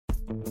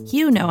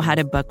You know how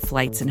to book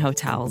flights and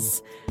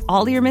hotels.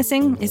 All you're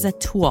missing is a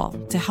tool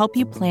to help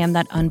you plan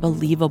that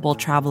unbelievable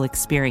travel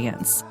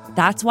experience.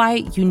 That's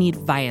why you need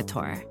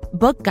Viator.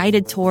 Book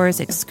guided tours,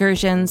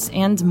 excursions,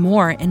 and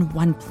more in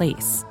one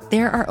place.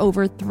 There are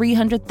over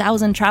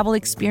 300,000 travel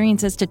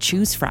experiences to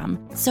choose from,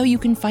 so you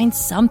can find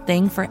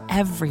something for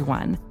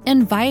everyone.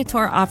 And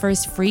Viator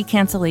offers free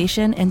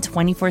cancellation and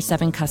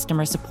 24/7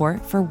 customer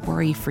support for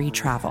worry-free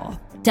travel.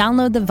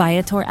 Download the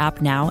Viator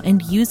app now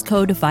and use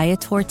code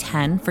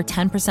Viator10 for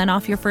 10%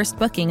 off your first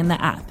booking in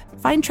the app.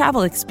 Find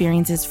travel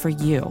experiences for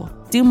you.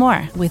 Do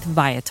more with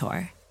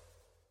Viator.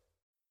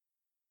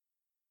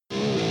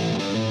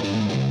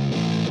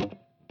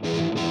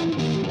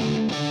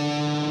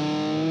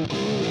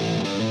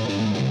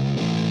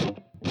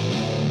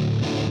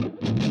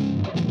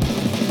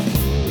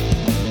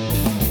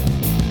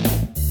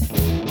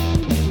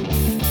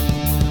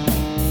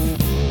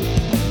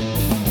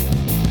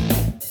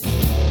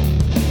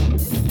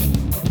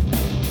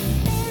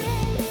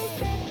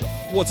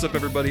 What's up,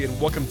 everybody,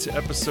 and welcome to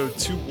episode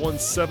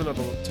 217 of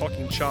the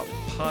Talking Chop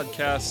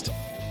podcast.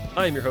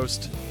 I am your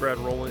host, Brad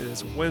Rowland. It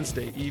is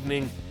Wednesday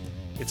evening.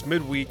 It's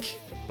midweek,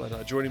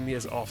 but joining me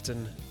as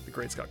often, the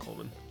great Scott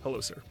Coleman.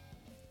 Hello, sir.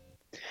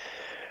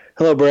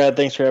 Hello, Brad.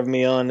 Thanks for having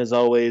me on. As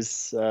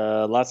always,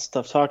 lots of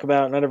stuff to talk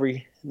about. Not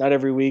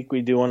every week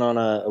we do one on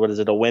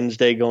a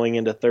Wednesday going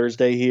into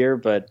Thursday here,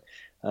 but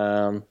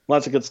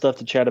lots of good stuff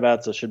to chat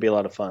about, so it should be a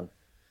lot of fun.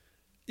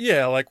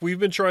 Yeah, like we've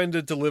been trying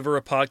to deliver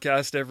a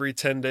podcast every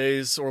 10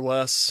 days or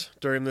less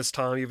during this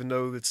time, even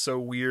though it's so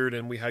weird.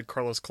 And we had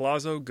Carlos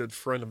Collazo, good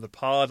friend of the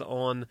pod,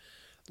 on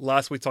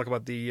last week talk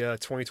about the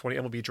 2020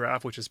 MLB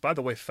draft, which is, by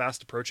the way,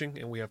 fast approaching.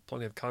 And we have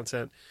plenty of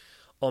content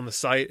on the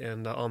site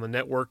and on the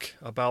network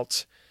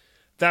about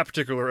that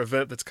particular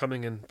event that's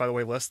coming in, by the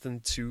way, less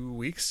than 2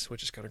 weeks,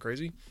 which is kind of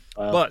crazy.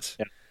 But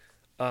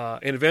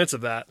in advance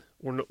of that,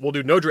 we'll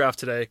do no draft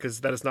today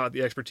because that is not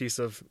the expertise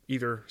of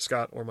either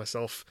Scott or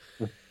myself.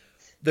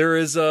 There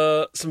is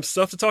some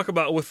stuff to talk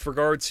about with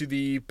regard to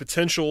the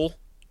potential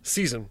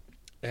season.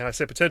 And I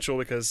say potential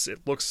because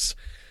it looks,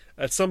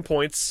 at some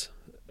points,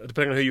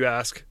 depending on who you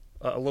ask,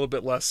 a little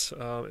bit less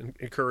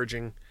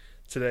encouraging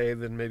today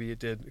than maybe it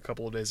did a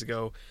couple of days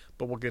ago.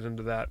 But we'll get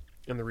into that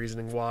and the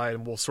reasoning why.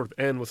 And we'll sort of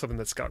end with something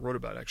that Scott wrote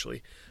about,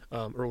 actually,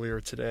 earlier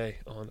today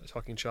on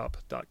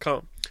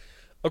TalkingChop.com.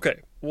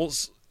 Okay, well,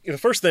 the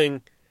first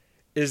thing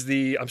is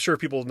I'm sure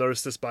people have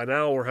noticed this by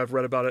now or have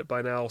read about it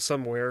by now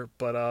somewhere,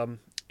 but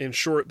in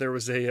short, there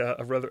was a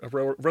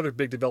rather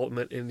big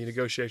development in the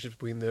negotiations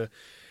between the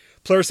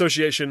Player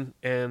Association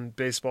and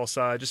baseball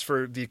side. Just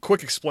for the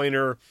quick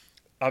explainer,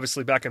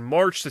 obviously back in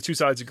March, the two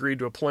sides agreed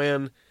to a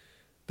plan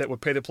that would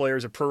pay the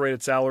players a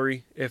prorated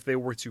salary if they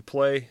were to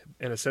play,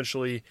 and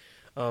essentially,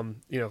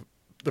 the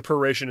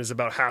proration is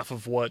about half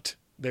of what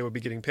they would be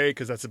getting paid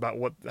because that's about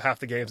half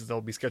the games that they'll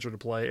be scheduled to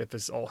play if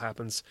this all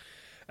happens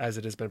as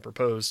it has been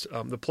proposed.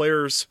 The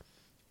players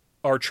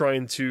are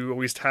trying to, at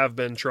least have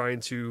been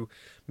trying to,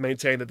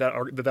 maintain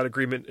that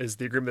agreement is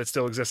the agreement that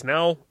still exists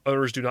now.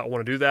 Owners do not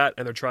want to do that,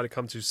 and they're trying to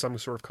come to some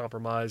sort of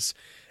compromise.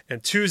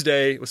 And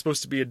Tuesday was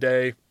supposed to be a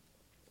day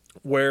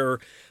where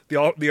the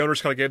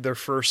owners kind of gave their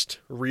first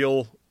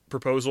real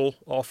proposal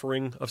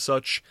offering of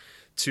such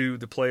to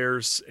the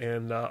players.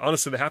 And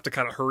honestly, they have to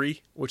kind of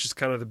hurry, which is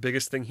kind of the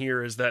biggest thing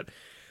here, is that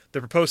the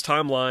proposed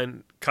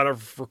timeline kind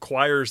of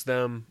requires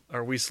them,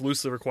 or at least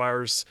loosely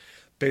requires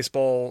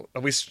baseball,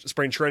 at least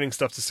spring training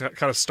stuff, to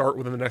kind of start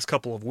within the next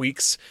couple of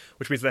weeks,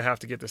 which means they have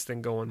to get this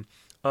thing going.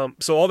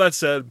 So all that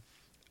said,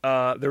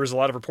 there was a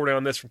lot of reporting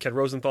on this from Ken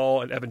Rosenthal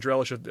and Evan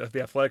Drellich of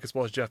The Athletic, as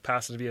well as Jeff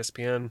Passan of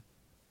ESPN.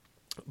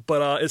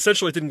 But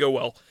essentially it didn't go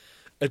well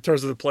in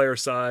terms of the player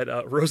side.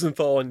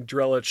 Rosenthal and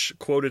Drellich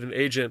quoted an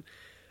agent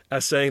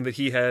as saying that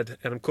he had,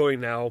 and I'm quoting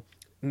now,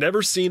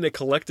 never seen a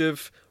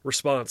collective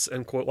response,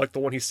 end quote, like the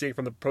one he's seeing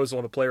from the proposal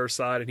on the player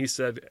side. And he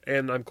said,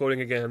 and I'm quoting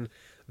again,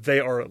 they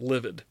are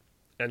livid,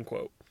 end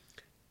quote.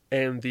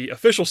 And the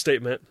official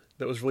statement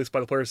that was released by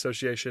the Players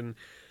Association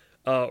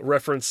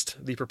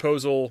referenced the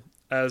proposal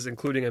as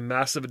including a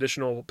massive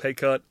additional pay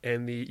cut,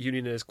 and the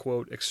union is,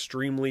 quote,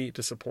 extremely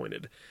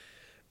disappointed,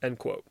 end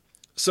quote.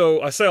 So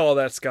I say all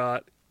that,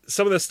 Scott.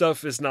 Some of this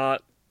stuff is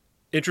not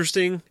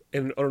interesting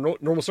in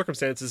normal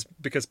circumstances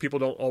because people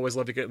don't always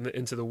love to get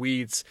into the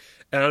weeds.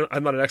 And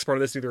I'm not an expert on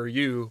this, neither are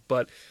you,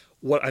 but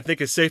what I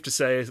think is safe to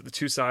say is that the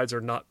two sides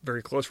are not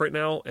very close right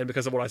now. And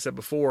because of what I said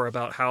before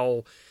about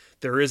how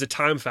there is a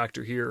time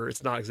factor here,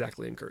 it's not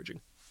exactly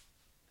encouraging.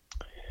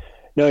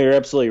 No, you're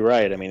absolutely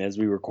right. I mean, as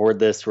we record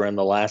this, we're in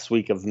the last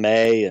week of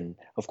May. And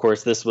of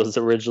course, this was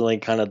originally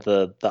kind of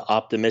the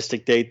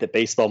optimistic date that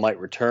baseball might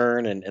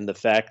return. And the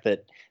fact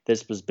that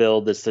this was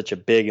billed as such a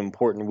big,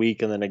 important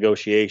week in the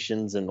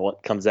negotiations, and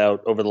what comes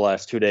out over the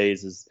last 2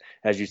 days is,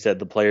 as you said,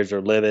 the players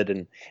are livid.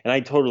 And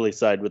I totally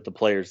side with the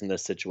players in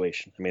this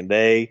situation. I mean,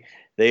 they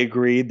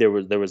agreed. There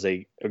was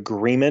a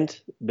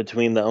agreement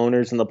between the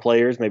owners and the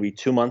players maybe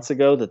 2 months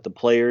ago that the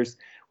players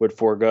would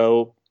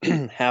forego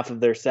half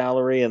of their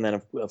salary, and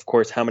then of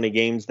course how many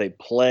games they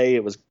play.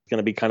 It was going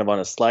to be kind of on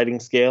a sliding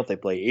scale. If they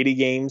play 80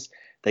 games,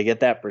 they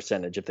get that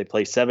percentage. If they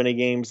play 70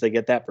 games, they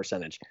get that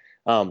percentage.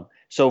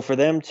 So for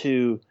them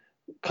to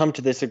come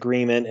to this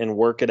agreement and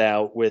work it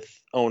out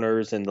with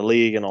owners and the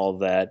league and all of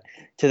that,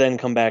 to then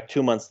come back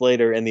 2 months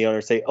later and the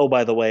owners say, oh,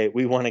 by the way,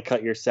 we want to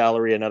cut your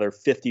salary another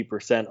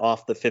 50%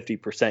 off the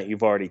 50%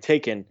 you've already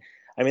taken.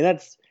 I mean,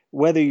 that's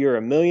whether you're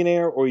a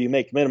millionaire or you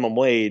make minimum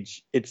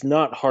wage, it's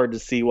not hard to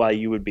see why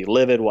you would be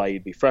livid, why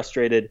you'd be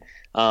frustrated.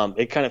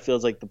 It kind of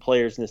feels like the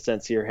players, in a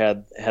sense, here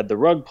had the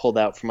rug pulled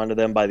out from under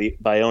them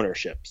by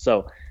ownership.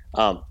 So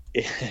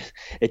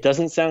it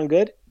doesn't sound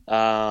good.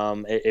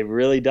 It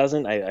really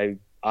doesn't. I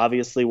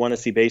obviously want to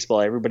see baseball.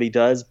 Everybody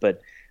does,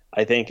 but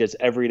I think as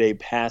every day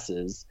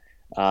passes,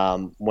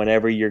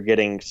 whenever you're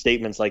getting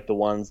statements like the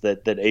ones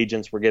that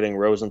agents were giving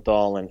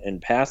Rosenthal and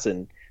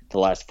Passan the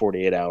last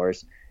 48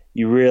 hours,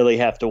 you really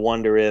have to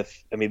wonder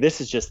if, I mean, this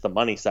is just the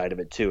money side of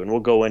it too, and we'll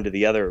go into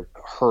the other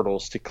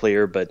hurdles to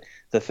clear, but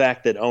the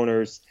fact that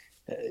owners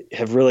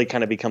have really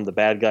kind of become the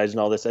bad guys and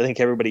all this, I think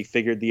everybody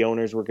figured the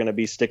owners were going to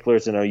be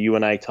sticklers. I know you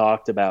and I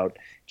talked about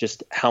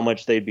just how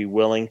much they'd be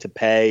willing to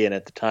pay, and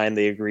at the time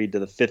they agreed to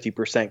the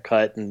 50%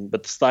 cut,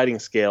 but the sliding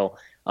scale.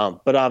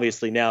 But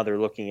obviously now they're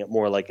looking at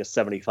more like a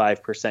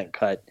 75%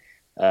 cut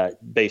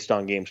based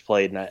on games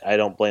played, and I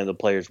don't blame the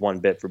players one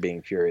bit for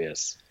being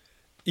furious.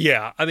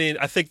 Yeah, I mean,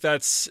 I think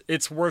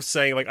it's worth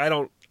saying, like, I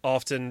don't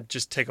often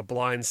just take a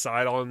blind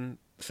side on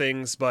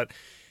things, but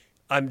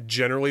I'm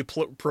generally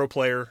pro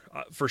player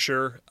for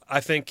sure. I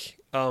think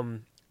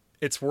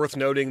it's worth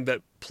noting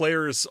that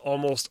players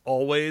almost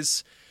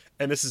always,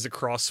 and this is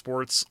across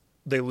sports,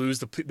 they lose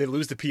the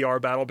PR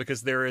battle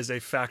because there is a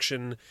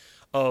faction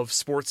of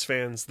sports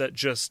fans that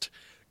just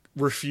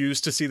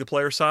refuse to see the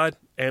player side,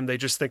 and they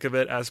just think of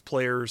it as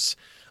players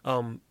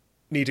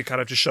need to kind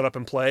of just shut up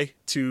and play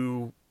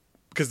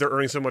because they're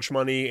earning so much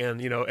money, and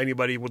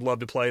anybody would love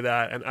to play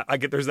that. And I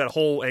get there's that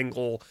whole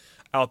angle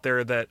out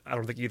there that I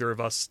don't think either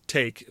of us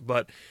take,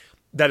 but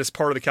that is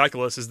part of the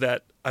calculus, is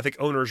that I think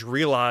owners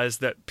realize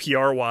that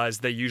PR-wise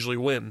they usually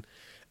win,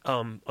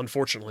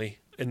 unfortunately,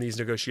 in these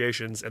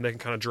negotiations, and they can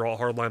kind of draw a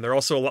hard line. They're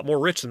also a lot more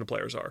rich than the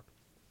players are.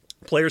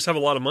 Players have a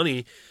lot of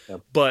money,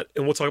 and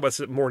we'll talk about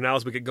it more now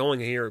as we get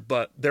going here,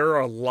 but there are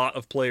a lot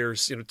of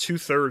players,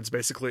 2/3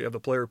 basically of the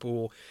player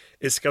pool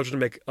is scheduled to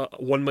make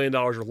 $1 million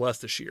or less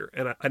this year.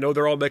 And I know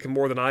they're all making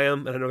more than I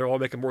am, and I know they're all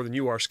making more than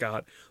you are,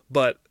 Scott,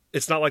 but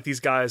it's not like these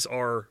guys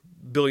are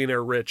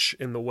billionaire rich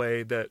in the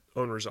way that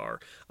owners are.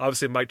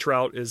 Obviously, Mike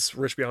Trout is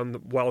rich beyond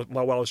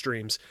my wildest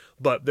dreams,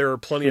 but there are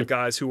plenty of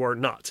guys who are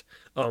not.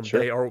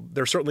 Sure.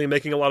 They're certainly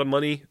making a lot of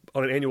money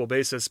on an annual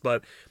basis,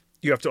 but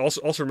you have to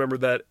also remember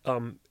that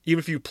even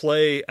if you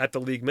play at the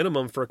league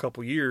minimum for a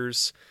couple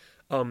years,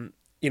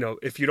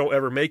 if you don't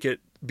ever make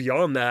it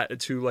beyond that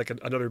to like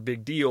another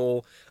big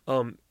deal,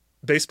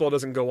 baseball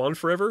doesn't go on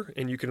forever,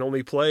 and you can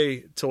only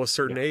play till a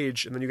certain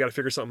age, and then you got to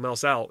figure something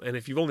else out. And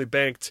if you've only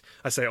banked,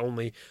 I say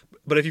only,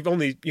 but if you've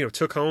only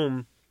took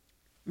home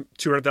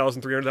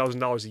 $200,000,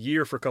 $300,000 a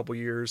year for a couple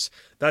years,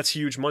 that's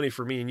huge money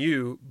for me and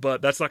you.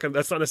 But that's not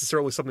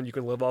necessarily something you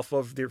can live off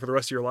of for the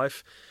rest of your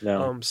life.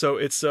 No. So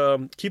it's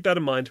keep that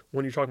in mind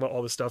when you're talking about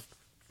all this stuff.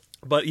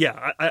 But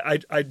yeah,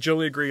 I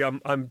generally agree.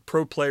 I'm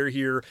pro player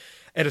here,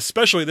 and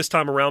especially this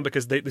time around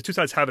because the two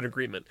sides have an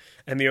agreement,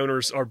 and the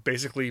owners are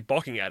basically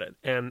balking at it.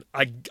 And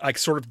I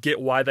sort of get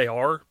why they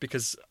are,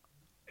 because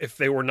if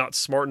they were not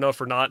smart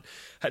enough or didn't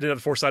have the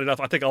foresight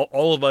enough, I think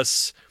all of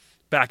us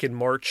back in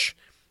March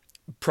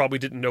probably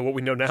didn't know what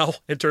we know now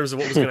in terms of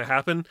what was going to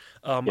happen.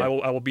 I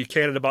will be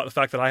candid about the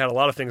fact that I had a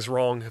lot of things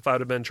wrong. If I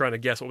would have been trying to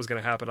guess what was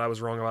going to happen, I was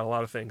wrong about a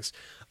lot of things.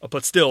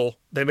 But still,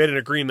 they made an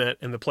agreement,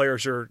 and the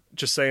players are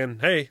just saying,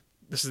 hey,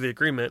 this is the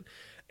agreement.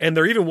 And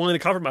they're even willing to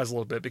compromise a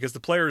little bit, because the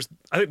players,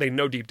 I think they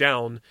know deep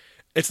down,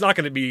 it's not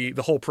going to be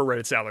the whole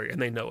prorated salary,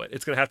 and they know it.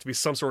 It's going to have to be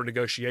some sort of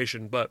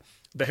negotiation. But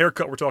the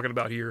haircut we're talking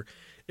about here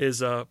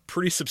is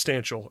pretty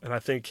substantial. And I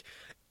think,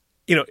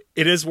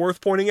 it is worth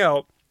pointing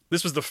out,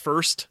 this was the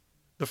first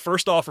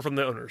offer from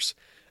the owners.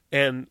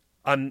 And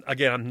I'm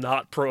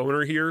not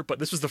pro-owner here, but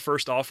this was the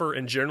first offer.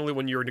 And generally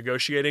when you're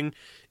negotiating,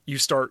 you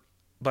start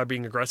by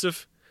being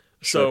aggressive.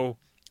 Sure. So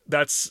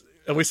that's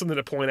at least something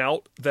to point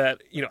out,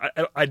 that,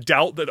 I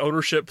doubt that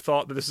ownership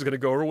thought that this was going to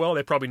go over well.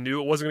 They probably knew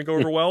it wasn't going to go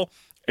over well.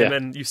 And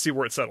then you see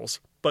where it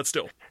settles, but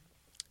still.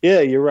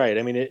 Yeah, you're right.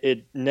 I mean,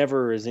 it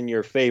never is in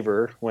your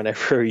favor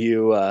whenever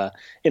you,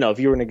 if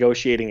you were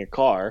negotiating a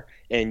car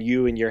and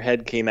you in your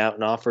head came out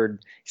and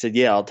said,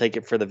 yeah, I'll take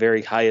it for the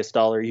very highest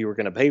dollar you were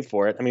going to pay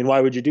for it. I mean, why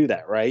would you do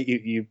that, right?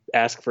 You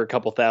ask for a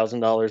couple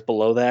 $1,000s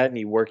below that, and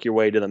you work your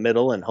way to the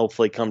middle and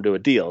hopefully come to a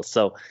deal.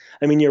 So,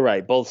 I mean, you're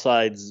right. Both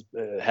sides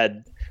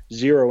had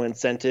zero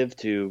incentive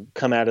to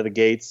come out of the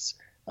gates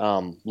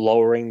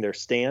lowering their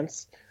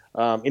stance.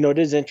 It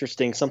is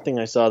interesting. Something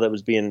I saw that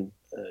was being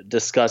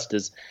discussed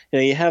is,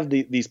 you have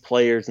these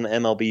players in the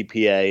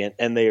MLBPA,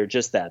 and they are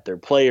just that. They're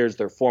players,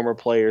 they're former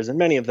players, and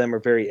many of them are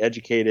very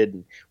educated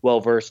and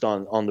well-versed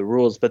on the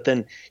rules. But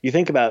then you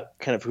think about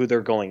kind of who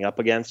they're going up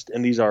against,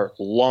 and these are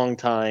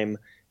longtime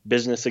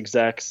business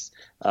execs.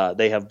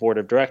 They have board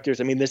of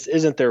directors. I mean, this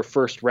isn't their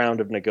first round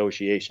of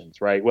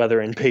negotiations, right?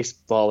 Whether in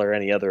baseball or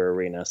any other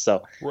arena.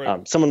 So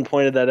Right. someone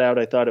pointed that out.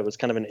 I thought it was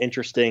kind of an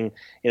interesting,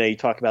 you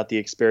talk about the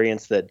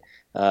experience that,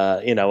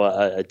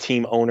 a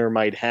team owner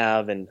might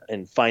have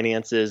in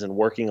finances and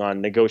working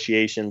on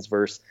negotiations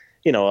versus,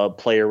 a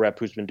player rep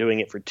who's been doing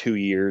it for 2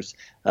 years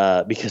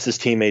because his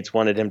teammates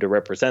wanted him to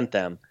represent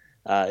them.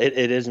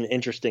 It is an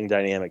interesting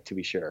dynamic, to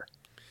be sure.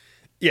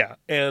 Yeah,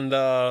 and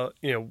the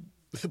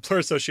Player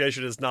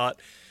Association is not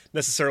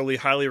necessarily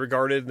highly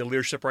regarded, and the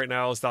leadership right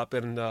now has not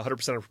been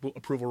 100%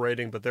 approval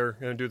rating, but they're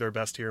going to do their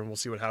best here, and we'll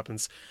see what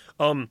happens.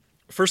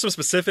 For some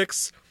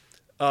specifics,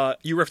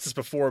 you referenced this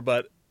before,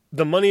 but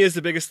the money is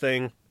the biggest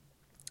thing,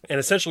 and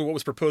essentially what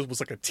was proposed was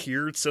like a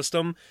tiered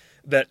system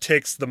that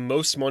takes the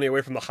most money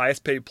away from the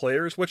highest paid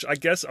players, which I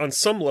guess on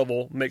some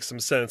level makes some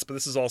sense, but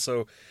this is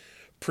also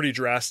pretty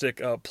drastic.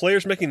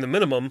 Players making the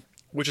minimum,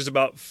 which is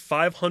about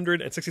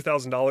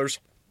 $560,000,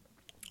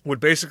 would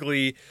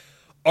basically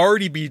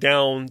already be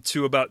down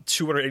to about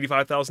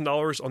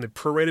 $285,000 on the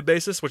prorated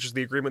basis, which is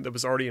the agreement that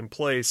was already in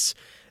place.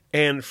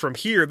 And from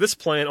here, this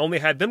plan only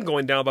had them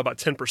going down by about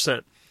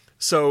 10%.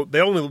 So they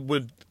only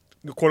would,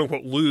 quote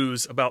unquote,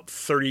 lose about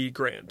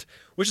 $30,000,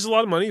 which is a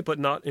lot of money, but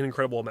not an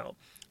incredible amount.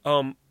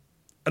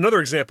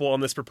 Another example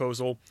on this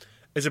proposal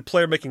is a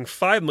player making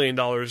 $5 million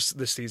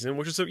this season,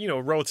 which is a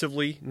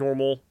relatively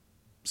normal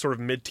sort of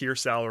mid-tier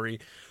salary,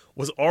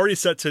 was already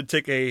set to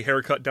take a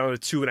haircut down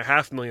to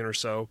 $2.5 million or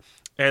so,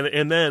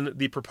 and then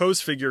the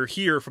proposed figure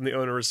here from the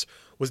owners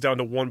was down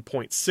to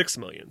 $1.6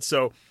 million.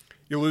 So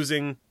you're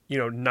losing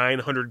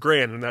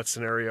 $900,000 in that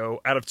scenario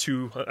out of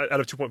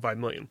 2.5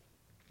 million.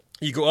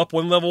 You go up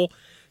one level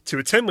to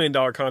a $10 million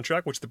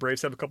contract, which the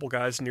Braves have a couple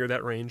guys near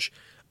that range.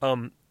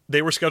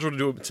 They were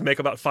scheduled to make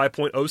about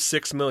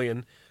 $5.06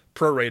 million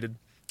prorated,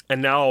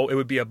 and now it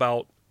would be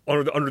about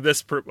under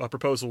this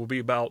proposal will be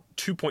about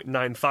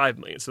 $2.95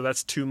 million. So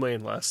that's $2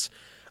 million less,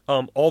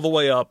 all the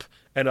way up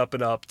and up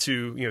and up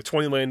to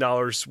 $20 million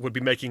would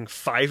be making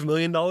 $5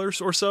 million or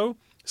so.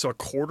 So a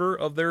quarter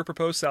of their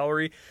proposed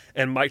salary.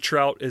 And Mike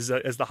Trout is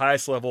the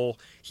highest level.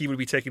 He would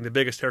be taking the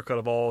biggest haircut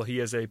of all. He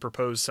has a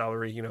proposed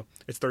salary.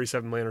 It's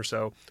 $37 million or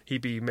so.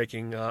 He'd be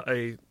making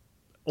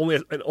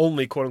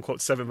only quote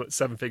unquote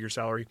seven figure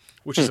salary,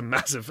 which is a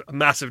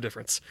massive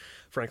difference,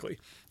 frankly.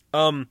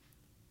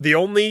 The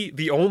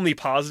only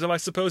positive, I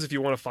suppose, if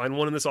you want to find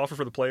one in this offer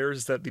for the players,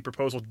 is that the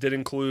proposal did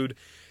include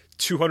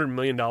 $200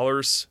 million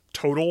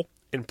total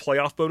in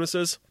playoff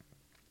bonuses,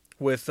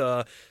 with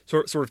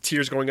sort of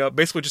tiers going up,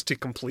 basically just to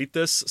complete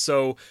this.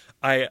 So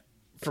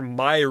from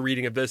my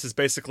reading of this, is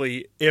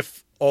basically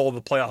if all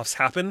the playoffs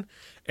happen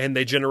and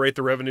they generate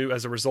the revenue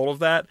as a result of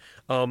that,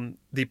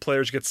 the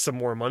players get some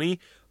more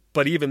money.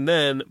 But even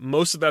then,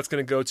 most of that's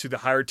going to go to the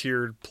higher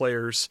tiered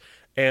players.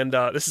 And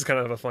this is kind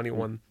of a funny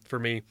one for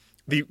me.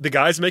 The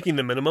guys making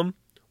the minimum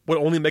would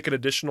only make an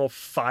additional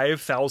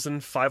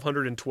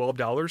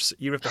 $5,512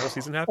 even if the whole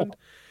season happened,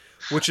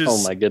 which is,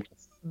 oh my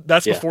goodness,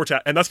 that's before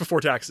and that's before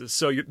taxes.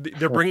 So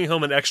they're bringing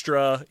home an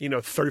extra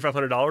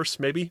 $3,500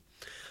 maybe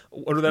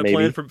under that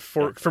plan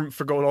for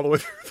going all the way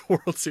through the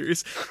World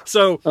Series.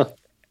 So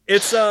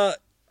it's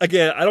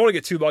again, I don't want to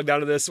get too bogged down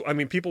to this. I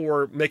mean, people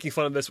were making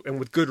fun of this, and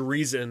with good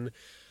reason,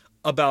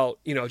 about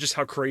just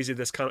how crazy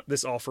this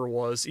offer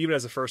was, even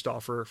as a first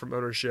offer from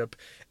ownership.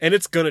 And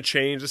it's gonna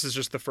change. This is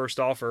just the first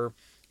offer,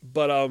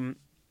 but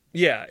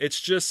it's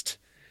just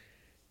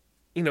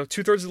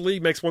 2/3 of the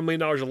league makes $1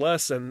 million or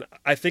less, and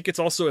I think it's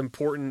also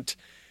important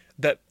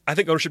that I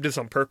think ownership did this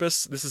on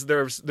purpose.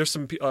 There's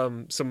some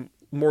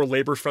more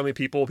labor friendly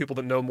people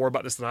that know more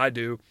about this than I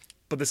do,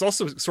 but this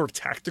also is sort of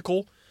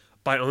tactical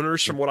by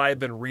owners, from what I have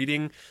been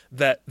reading,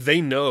 that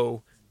they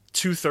know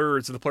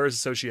 2/3 of the Players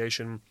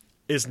Association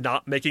is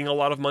not making a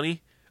lot of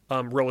money,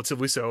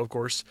 relatively so, of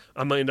course,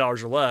 $1 million or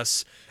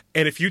less.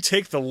 And if you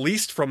take the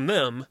least from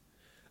them,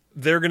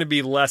 they're going to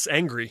be less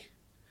angry.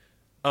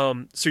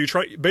 So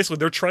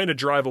they're trying to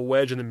drive a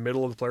wedge in the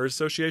middle of the Players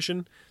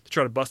Association to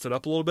try to bust it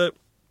up a little bit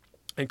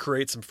and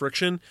create some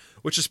friction,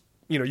 which is,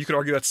 you could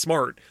argue that's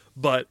smart,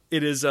 but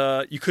it is,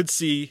 you could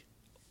see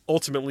a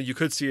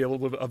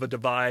little bit of a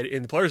divide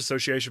in the Players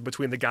Association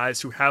between the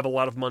guys who have a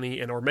lot of money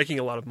and are making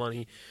a lot of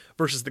money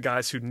versus the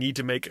guys who need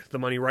to make the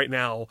money right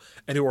now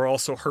and who are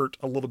also hurt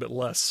a little bit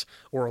less,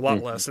 or a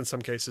lot less in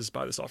some cases,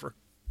 by this offer.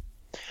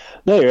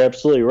 No, you're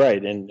absolutely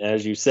right. And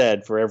as you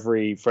said, for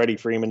every Freddie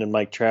Freeman and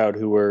Mike Trout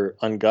who were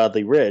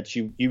ungodly rich,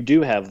 you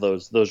do have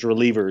those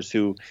relievers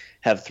who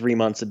have 3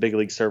 months of big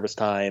league service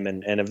time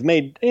and have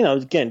made,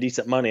 again,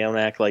 decent money. I don't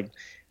act like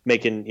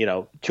making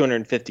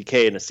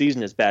 $250K in a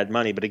season is bad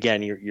money, but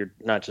again, you're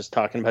not just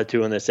talking about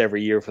doing this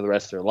every year for the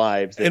rest of their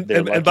lives. And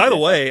by the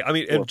way, I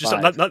mean, just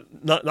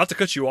not to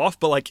cut you off,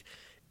 but like,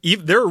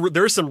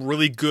 there are some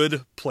really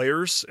good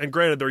players, and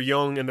granted they're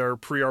young and they're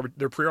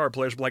pre-arb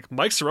players, but like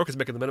Mike Soroka's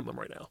making the minimum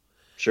right now.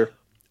 Sure.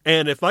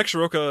 And if Mike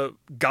Soroka,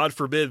 God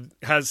forbid,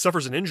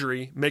 suffers an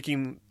injury,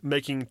 making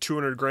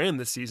 $200,000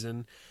 this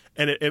season,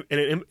 and it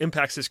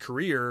impacts his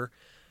career,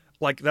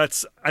 like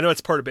I know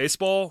it's part of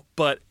baseball,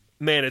 but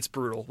man, it's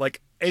brutal. Like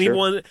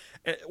anyone,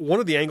 one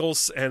of the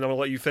angles, and I'm gonna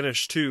let you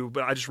finish too,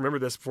 but I just remember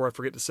this before I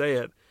forget to say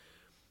it.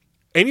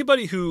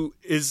 Anybody who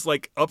is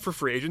like up for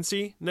free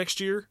agency next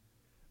year,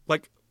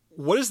 like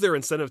what is their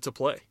incentive to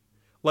play?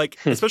 Like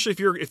especially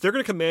if they're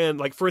going to command,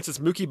 like for instance,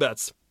 Mookie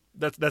Betts.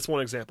 That's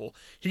one example.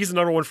 He's the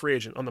number one free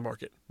agent on the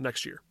market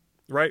next year,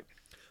 right?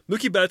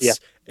 Mookie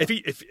Betts. If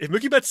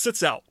Mookie Betts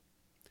sits out,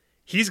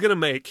 he's going to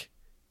make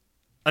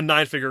a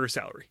 9-figure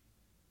salary.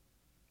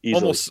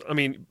 Easily. Almost, I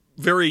mean,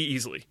 very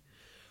easily.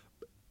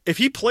 If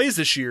he plays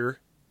this year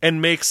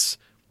and makes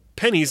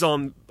pennies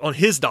on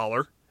his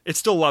dollar, it's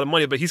still a lot of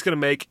money, but he's going to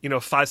make,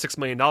 $5-6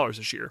 million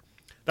this year.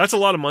 That's a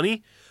lot of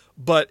money.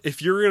 But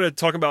if you're going to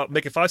talk about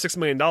making $5-6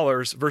 million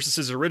versus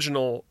his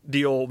original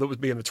deal that would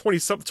be in the 20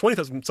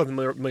 something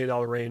million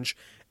dollar range,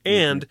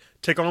 and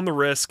take on the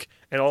risk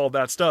and all of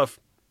that stuff,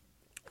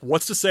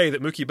 what's to say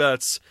that Mookie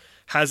Betts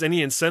has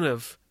any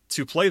incentive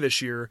to play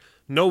this year,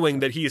 knowing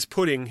that he is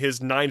putting his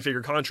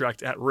 9-figure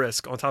contract at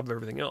risk on top of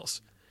everything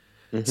else?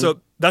 So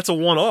that's a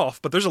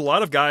one-off, but there's a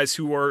lot of guys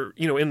who are,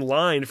 in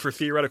line for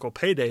theoretical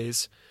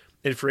paydays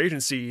in free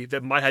agency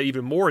that might have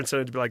even more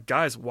incentive to be like,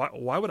 guys,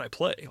 why would I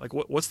play? Like,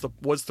 what's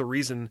the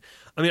reason?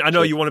 I mean, I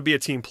know you want to be a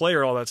team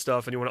player, all that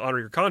stuff, and you want to honor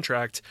your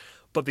contract,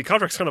 but the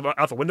contract's kind of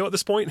out the window at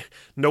this point.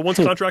 No one's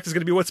contract is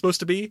going to be what it's supposed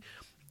to be,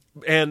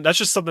 and that's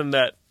just something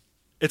that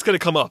it's going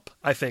to come up,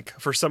 I think,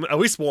 for some, at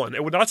least one.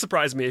 It would not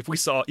surprise me if we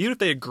saw, even if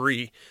they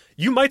agree,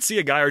 you might see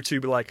a guy or two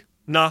be like,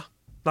 nah,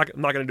 not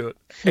going to do it.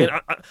 And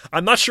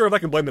I'm not sure if I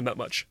can blame them that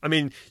much. I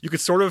mean, you could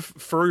sort of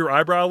furrow your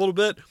eyebrow a little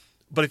bit,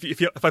 but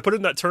if I put it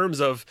in that terms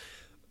of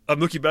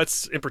Mookie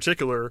Betts in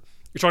particular,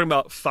 you're talking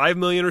about $5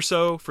 million or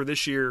so for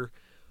this year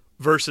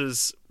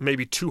versus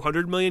maybe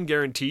 $200 million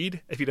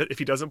guaranteed if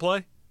he doesn't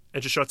play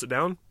and just shuts it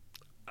down.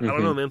 I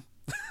don't know, man.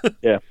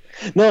 Yeah.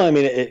 No, I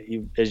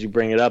mean, as you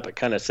bring it up, it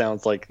kind of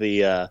sounds like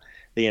the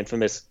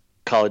infamous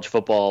college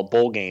football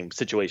bowl game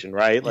situation,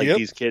 right? Like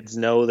these kids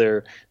know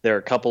they're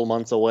a couple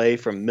months away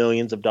from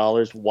millions of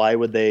dollars. Why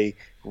would they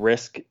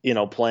risk,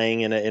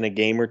 playing in a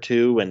game or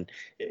two? And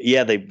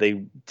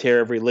they tear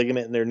every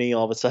ligament in their knee.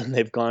 All of a sudden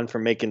they've gone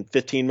from making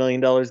 $15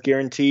 million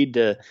guaranteed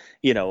to,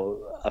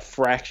 a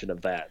fraction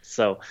of that.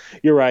 So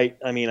you're right.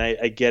 I mean,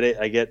 I get it.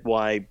 I get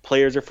why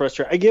players are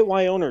frustrated. I get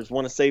why owners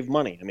want to save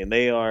money. I mean,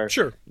 they are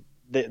sure.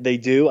 They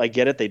do. I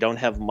get it. They don't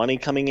have money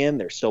coming in.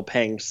 They're still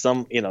paying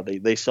some,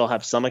 they still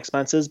have some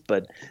expenses,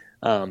 but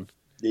I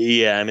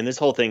mean, this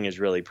whole thing is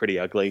really pretty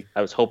ugly. I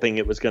was hoping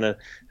it was going to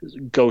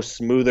go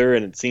smoother,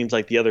 and it seems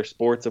like the other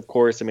sports, of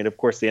course, the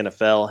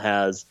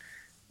NFL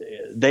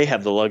they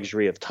have the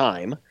luxury of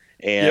time,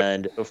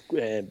 and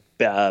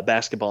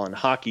basketball and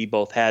hockey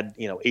both had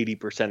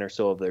 80% or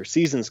so of their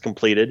seasons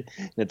completed,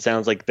 and it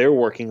sounds like they're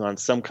working on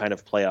some kind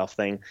of playoff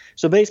thing.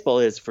 So baseball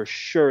is for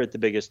sure at the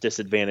biggest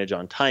disadvantage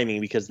on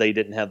timing, because they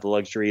didn't have the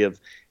luxury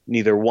of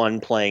neither one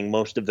playing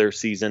most of their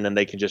season and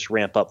they can just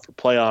ramp up for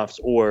playoffs,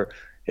 or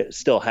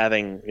still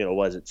having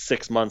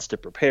 6 months to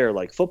prepare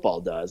like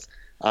football does.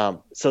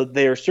 So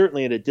they are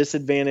certainly at a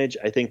disadvantage.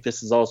 I think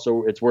this is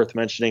also, it's worth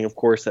mentioning, of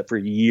course, that for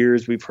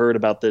years we've heard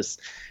about this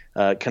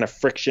kind of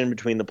friction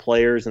between the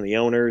players and the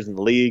owners and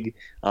the league.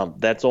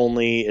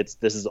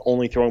 This is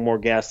only throwing more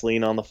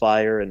gasoline on the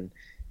fire. And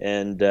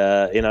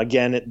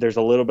again, there's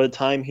a little bit of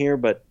time here,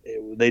 but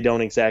they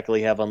don't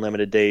exactly have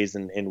unlimited days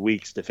and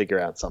weeks to figure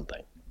out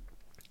something.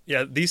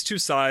 Yeah, these two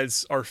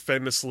sides are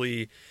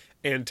famously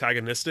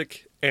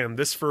antagonistic, and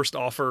this first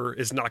offer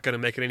is not going to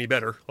make it any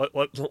better.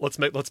 Let's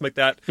make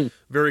that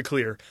very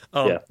clear.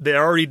 They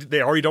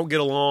already don't get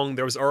along.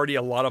 There was already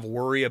a lot of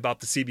worry about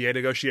the CBA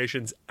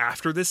negotiations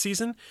after this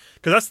season,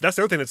 because that's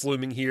the other thing that's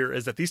looming here,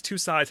 is that these two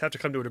sides have to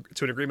come to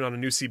an agreement on a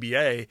new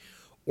CBA,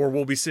 or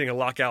we'll be seeing a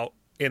lockout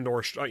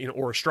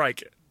or a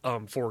strike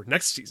for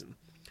next season.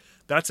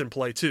 That's in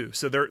play too.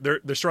 So they're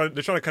trying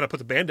to kind of put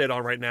the Band-Aid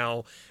on right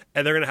now,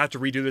 and they're going to have to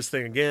redo this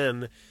thing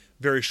again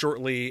very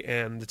shortly,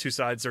 and the two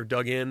sides are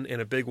dug in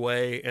a big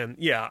way. And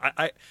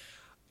I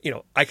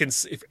can,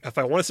 if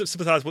I want to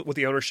sympathize with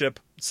the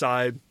ownership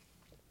side,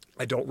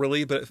 I don't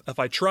really, but if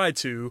I tried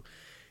to,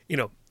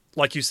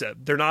 like you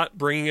said, they're not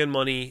bringing in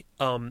money.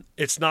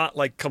 It's not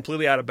like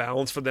completely out of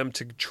bounds for them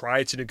to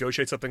try to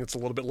negotiate something that's a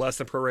little bit less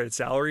than prorated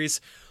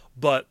salaries,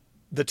 but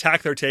the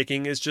tack they're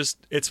taking is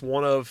just, it's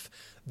one of,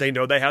 they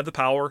know they have the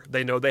power.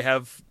 They know they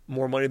have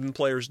more money than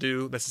players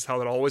do. This is how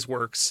that always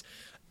works.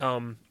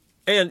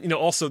 And,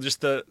 also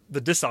just the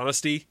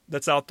dishonesty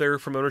that's out there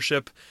from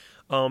ownership.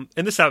 And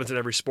this happens in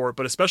every sport,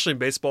 but especially in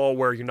baseball,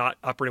 where you're not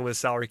operating with a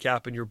salary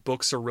cap and your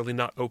books are really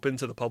not open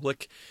to the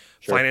public.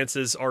 Sure.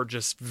 Finances are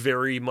just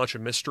very much a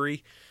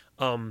mystery.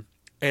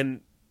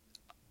 And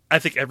I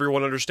think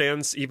everyone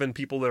understands, even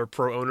people that are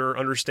pro-owner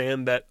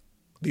understand that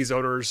these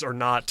owners are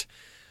not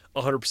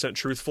 100%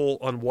 truthful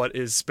on what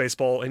is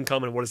baseball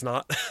income and what is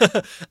not.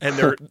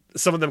 And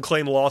some of them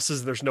claim losses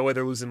and there's no way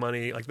they're losing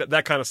money, like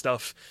that kind of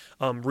stuff,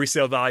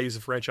 resale values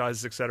of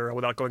franchises, et cetera,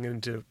 without going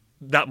into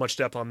that much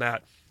depth on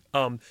that.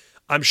 I'm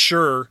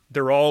sure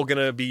they're all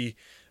going to be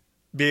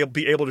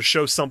able to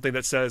show something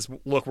that says,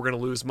 look, we're going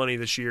to lose money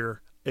this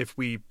year if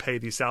we pay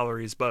these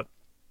salaries. But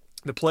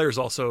the players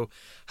also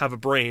have a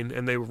brain,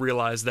 and they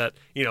realize that,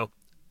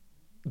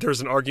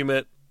 there's an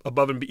argument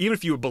above and even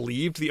if you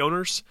believed the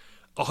owners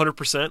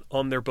 100%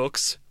 on their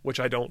books, which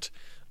I don't,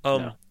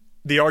 No.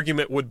 the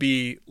argument would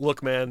be,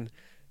 look, man,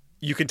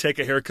 you can take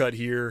a haircut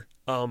here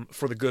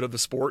for the good of the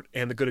sport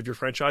and the good of your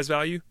franchise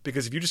value,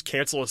 because if you just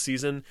cancel a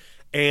season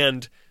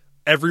and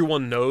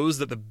everyone knows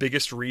that the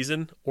biggest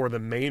reason or the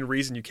main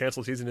reason you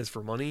cancel a season is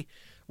for money,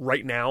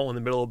 right now in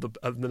the middle of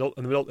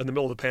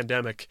the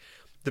pandemic,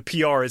 the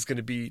PR is going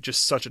to be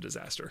just such a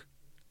disaster.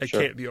 It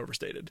Sure. can't be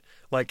overstated.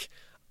 Like,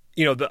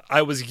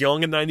 I was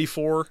young in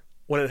 '94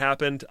 when it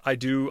happened. I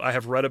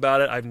have read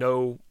about it. I've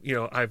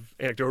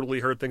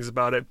anecdotally heard things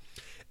about it.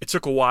 It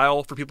took a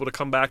while for people to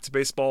come back to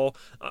baseball.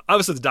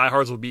 Obviously, the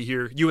diehards will be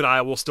here. You and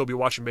I will still be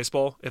watching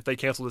baseball if they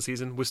cancel the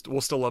season.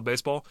 We'll still love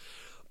baseball.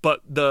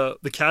 But the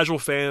casual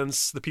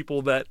fans, the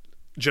people that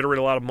generate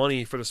a lot of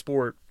money for the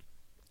sport,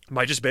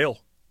 might just bail.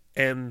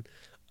 And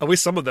at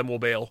least some of them will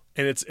bail.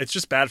 And it's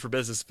just bad for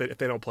business if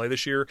they don't play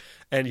this year.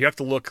 And you have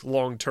to look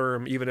long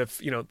term, even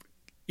if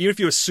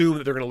you assume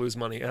that they're going to lose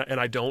money, and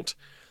I don't.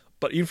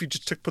 But even if you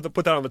just put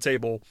that on the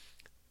table,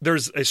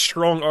 there's a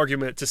strong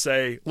argument to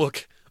say,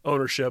 look,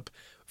 ownership,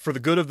 for the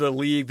good of the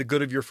league, the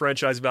good of your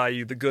franchise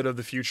value, the good of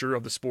the future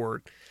of the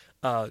sport,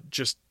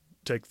 just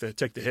take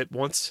the hit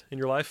once in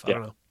your life. I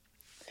don't know.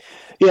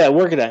 Yeah,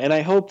 work it out. And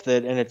I hope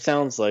that, and it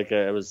sounds like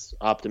I was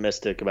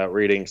optimistic about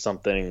reading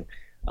something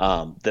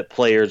that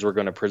players were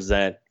going to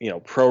present,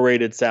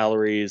 prorated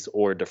salaries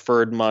or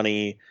deferred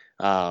money.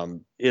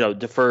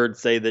 Deferred,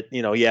 say that,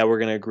 we're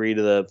going to agree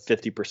to the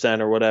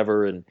 50% or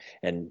whatever,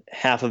 and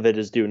half of it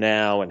is due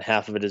now and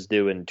half of it is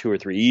due in 2 or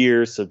 3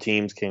 years. So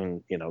teams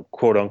can,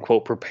 quote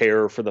unquote,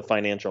 prepare for the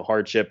financial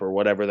hardship or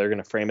whatever they're going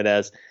to frame it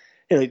as.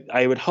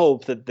 I would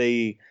hope that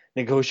the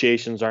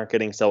negotiations aren't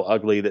getting so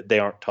ugly that they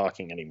aren't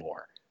talking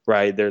anymore,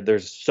 right?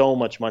 There's so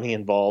much money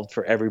involved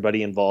for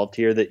everybody involved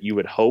here that you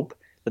would hope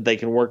that they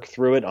can work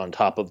through it on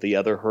top of the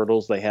other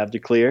hurdles they have to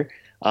clear.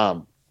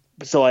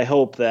 So I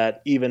hope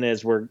that even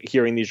as we're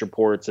hearing these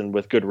reports, and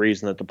with good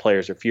reason that the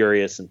players are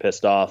furious and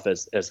pissed off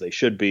as they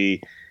should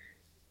be,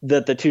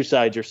 that the two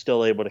sides are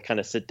still able to kind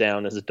of sit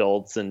down as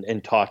adults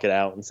and talk it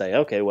out and say,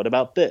 okay, what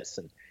about this?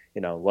 And,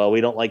 well,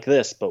 we don't like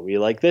this, but we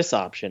like this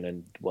option.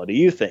 And what do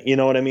you think? You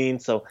know what I mean?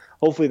 So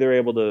hopefully they're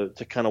able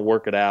to kind of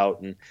work it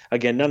out. And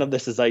again, none of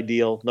this is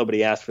ideal.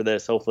 Nobody asked for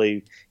this.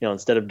 Hopefully,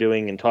 instead of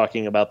doing and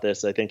talking about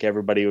this, I think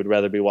everybody would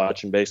rather be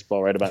watching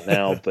baseball right about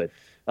now. But,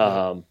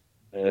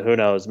 who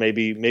knows?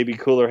 Maybe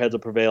cooler heads will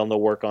prevail and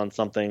they'll work on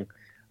something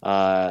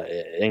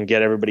and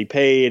get everybody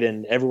paid.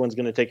 And everyone's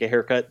going to take a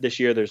haircut this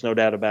year. There's no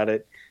doubt about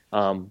it.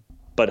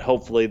 But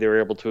hopefully they're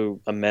able to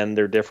amend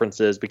their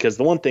differences, because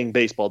the one thing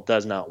baseball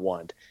does not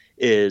want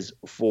is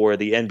for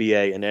the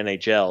NBA and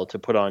NHL to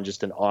put on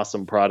just an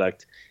awesome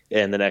product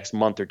in the next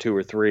month or 2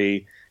 or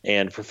 3,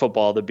 and for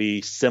football to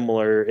be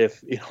similar,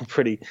 if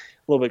pretty a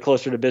little bit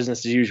closer to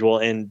business as usual,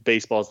 and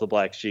baseball's the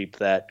black sheep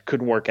that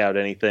couldn't work out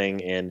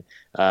anything. And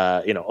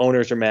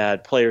owners are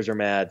mad, players are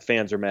mad,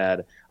 fans are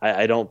mad.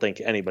 I don't think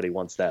anybody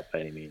wants that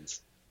by any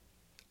means.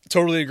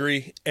 Totally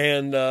agree.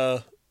 And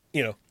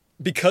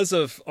because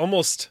of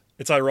almost,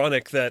 it's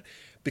ironic that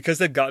because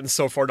they've gotten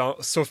so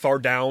far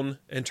down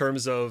in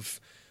terms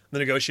of the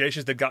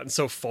negotiations, they've gotten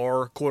so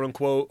far, quote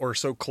unquote, or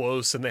so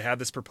close, and they have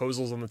these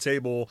proposals on the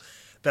table,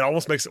 that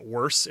almost makes it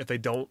worse if they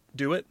don't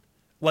do it.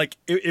 Like,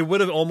 it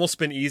would have almost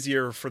been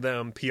easier for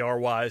them PR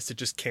wise to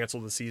just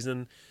cancel the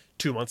season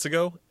 2 months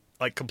ago,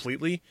 like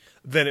completely,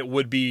 than it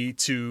would be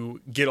to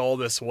get all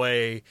this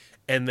way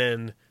and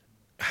then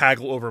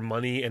haggle over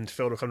money and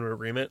fail to come to an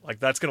agreement.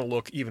 Like, that's going to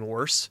look even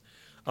worse.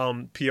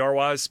 PR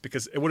wise,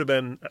 because it would have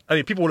been,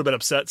 people would have been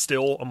upset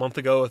still a month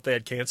ago if they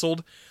had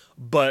canceled,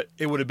 but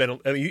it would have been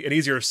an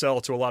easier sell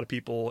to a lot of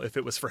people if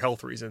it was for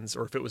health reasons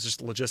or if it was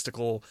just a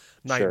logistical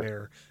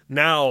nightmare. Sure.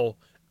 Now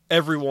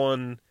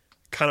everyone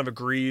kind of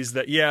agrees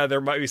that, yeah, there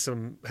might be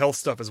some health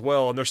stuff as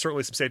well, and there's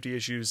certainly some safety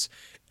issues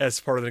as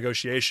part of the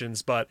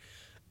negotiations, but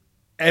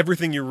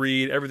everything you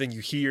read, everything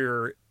you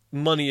hear,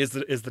 money is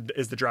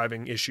the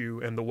driving issue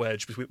and the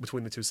wedge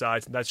between the two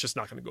sides, and that's just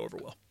not going to go over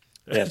well.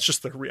 Yeah. It's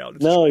just the reality.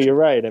 No, you're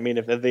right. I mean,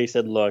 if they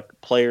said, look,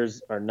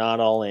 players are not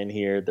all in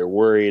here, they're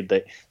worried,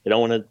 they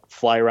don't want to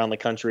fly around the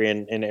country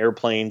in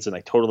airplanes, and I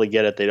totally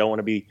get it. They don't want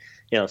to be,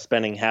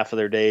 spending half of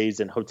their days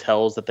in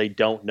hotels that they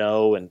don't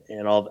know and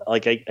all.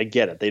 Like, I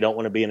get it. They don't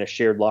want to be in a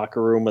shared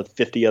locker room with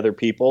 50 other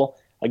people.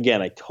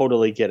 Again, I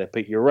totally get it.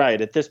 But you're right.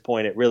 At this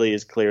point, it really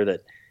is clear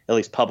that, at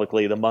least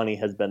publicly, the money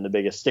has been the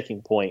biggest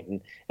sticking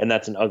point, and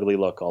that's an ugly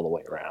look all the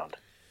way around.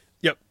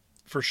 Yep.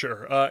 For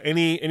sure.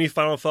 Any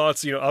final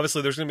thoughts?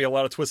 Obviously there's going to be a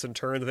lot of twists and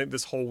turns. I think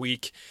this whole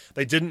week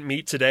they didn't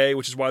meet today,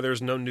 which is why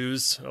there's no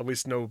news, at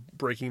least no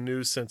breaking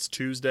news since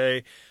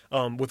Tuesday.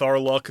 With our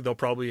luck, they'll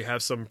probably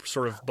have some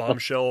sort of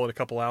bombshell in a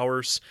couple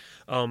hours.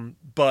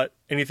 But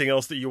anything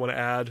else that you want to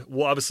add?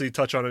 We'll obviously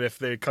touch on it. If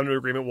they come to an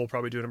agreement, we'll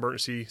probably do an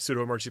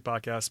pseudo-emergency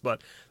podcast,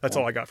 but that's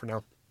all I got for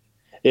now.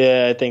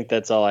 Yeah, I think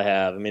that's all I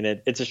have. I mean,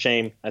 it's a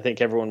shame. I think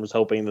everyone was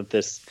hoping that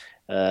this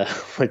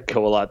would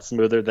go a lot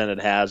smoother than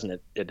it has, and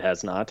it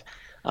has not.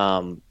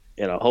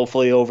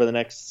 hopefully over the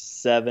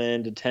next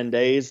 7 to 10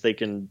 days they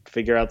can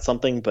figure out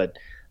something, but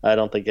I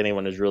don't think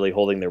anyone is really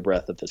holding their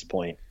breath at this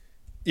point.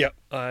 Yeah,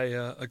 I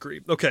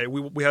agree. Okay,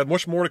 we have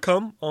much more to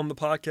come on the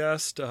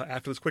podcast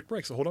after this quick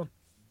break, so hold on.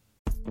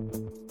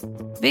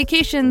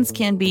 Vacations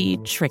can be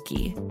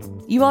tricky.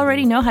 You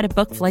already know how to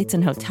book flights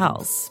and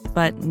hotels,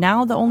 but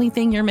now the only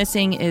thing you're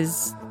missing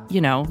is,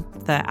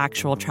 the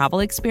actual travel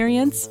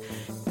experience.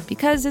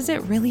 Because is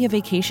it really a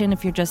vacation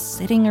if you're just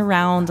sitting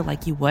around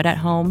like you would at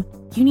home?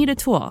 You need a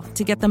tool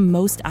to get the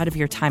most out of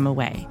your time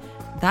away.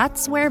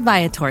 That's where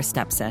Viator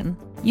steps in.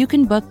 You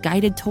can book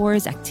guided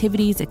tours,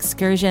 activities,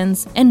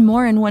 excursions, and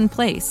more in one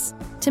place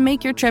to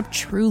make your trip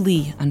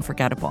truly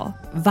unforgettable.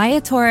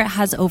 Viator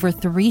has over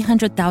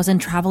 300,000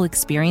 travel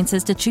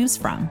experiences to choose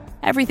from.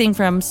 Everything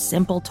from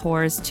simple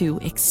tours to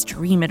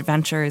extreme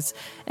adventures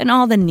and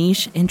all the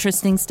niche,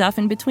 interesting stuff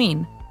in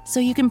between. So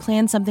you can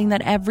plan something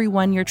that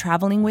everyone you're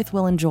traveling with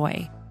will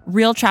enjoy.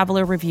 Real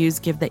traveler reviews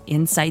give the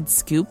inside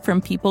scoop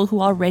from people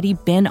who already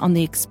been on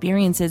the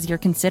experiences you're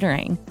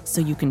considering, so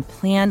you can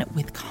plan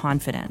with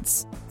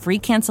confidence. Free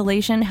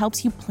cancellation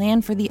helps you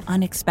plan for the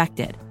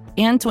unexpected.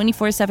 And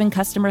 24/7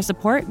 customer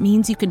support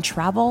means you can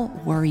travel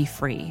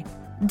worry-free.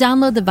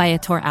 Download the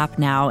Viator app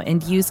now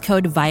and use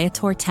code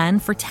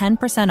Viator10 for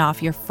 10%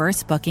 off your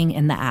first booking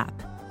in the app.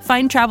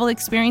 Find travel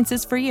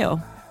experiences for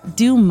you.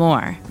 Do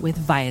more with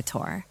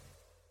Viator.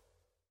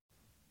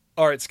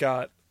 All right,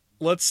 Scott,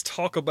 let's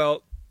talk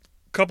about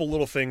a couple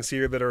little things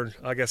here that are,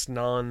 I guess,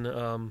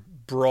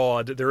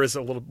 non-broad. There is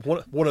a little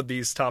one of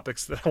these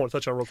topics that I want to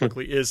touch on real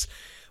quickly is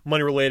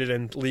money-related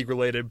and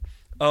league-related.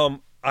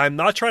 I'm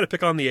not trying to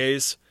pick on the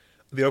A's,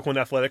 the Oakland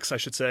Athletics, I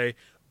should say,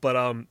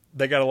 but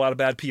they got a lot of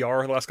bad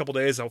PR the last couple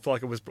of days. I feel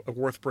like it was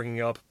worth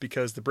bringing up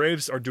because the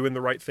Braves are doing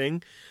the right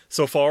thing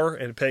so far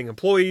and paying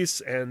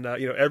employees, and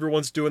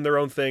everyone's doing their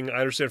own thing. I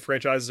understand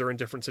franchises are in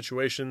different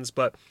situations,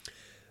 but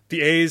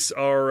the A's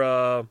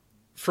are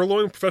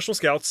furloughing professional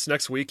scouts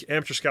next week,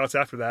 amateur scouts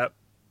after that,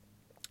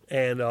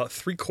 and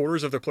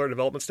 3/4 of their player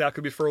development staff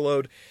could be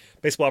furloughed.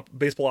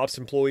 Baseball ops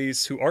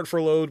employees who aren't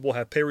furloughed will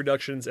have pay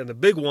reductions, and the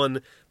big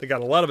one that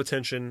got a lot of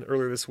attention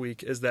earlier this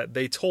week is that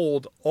they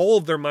told all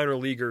of their minor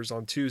leaguers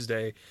on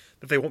Tuesday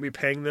that they won't be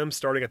paying them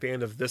starting at the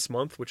end of this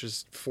month, which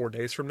is 4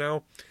 days from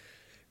now.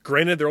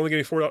 Granted, they're only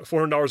getting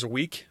 $400 a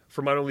week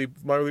for minor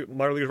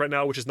leaguers right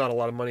now, which is not a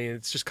lot of money, and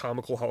it's just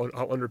comical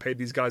how underpaid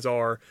these guys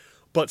are.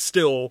 But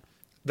still,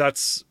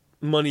 that's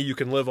money you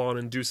can live on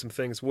and do some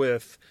things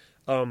with.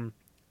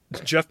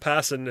 Jeff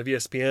Passan of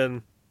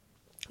ESPN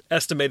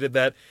estimated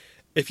that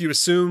if you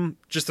assume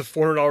just the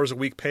 $400 a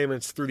week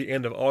payments through the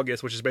end of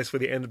August, which is basically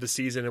the end of the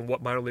season and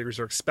what minor leaguers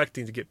are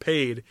expecting to get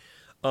paid,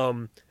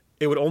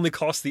 it would only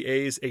cost the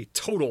A's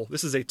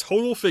this is a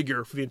total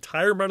figure for the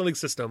entire minor league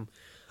system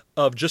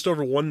of just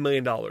over $1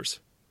 million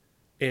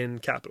in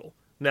capital.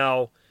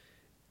 Now,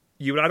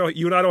 you and I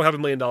don't have $1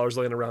 million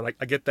laying around.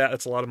 I get that.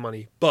 That's a lot of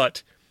money.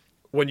 But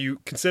when you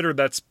consider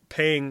that's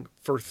paying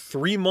for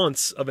 3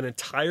 months of an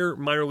entire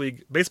minor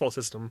league baseball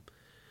system,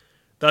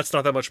 that's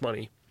not that much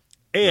money.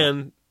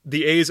 And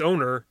the A's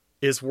owner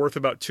is worth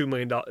about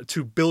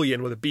 $2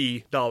 billion with a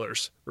B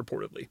dollars,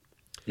 reportedly.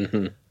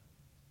 Mm-hmm.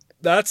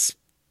 That's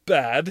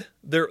bad.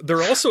 They're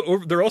also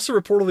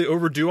reportedly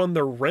overdue on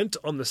their rent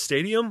on the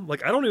stadium.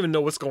 Like, I don't even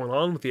know what's going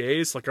on with the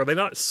A's. Like, are they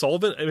not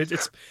solvent? I mean,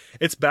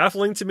 it's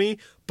baffling to me.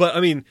 But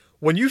I mean,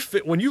 when you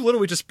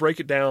literally just break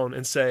it down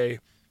and say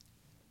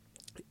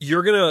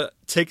you're gonna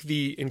take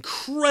the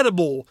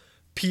incredible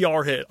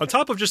PR hit on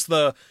top of just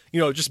the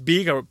just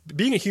being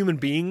a human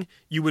being,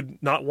 you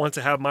would not want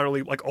to have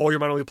all your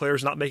minor league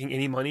players not making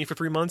any money for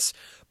 3 months.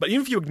 But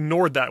even if you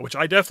ignored that, which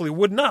I definitely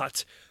would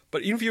not,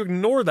 but even if you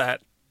ignore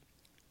that,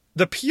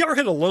 the PR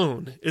hit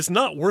alone is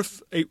not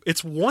worth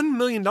it's $1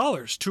 million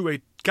to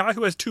a guy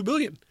who has $2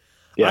 billion.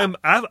 Yeah.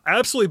 I'm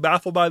absolutely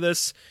baffled by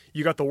this.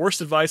 You got the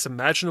worst advice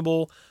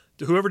imaginable.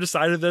 Whoever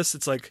decided this,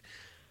 it's like,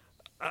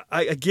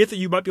 I get that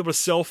you might be able to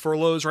sell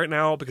furloughs right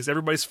now because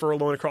everybody's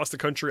furloughing across the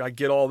country. I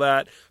get all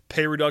that.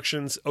 Pay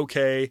reductions,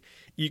 okay.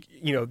 You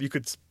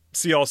could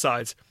see all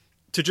sides.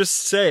 To just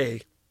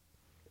say,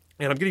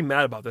 and I'm getting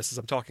mad about this as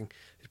I'm talking.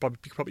 You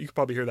could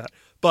probably hear that.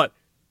 But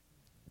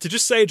to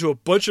just say to a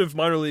bunch of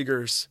minor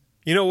leaguers,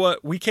 you know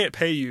what, we can't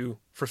pay you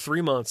for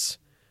 3 months,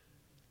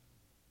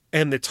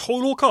 and the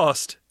total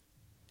cost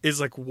is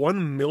like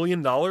 $1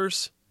 million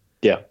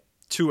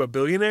to a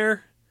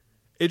billionaire,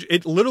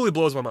 it literally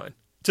blows my mind.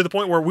 To the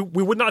point where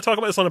we would not talk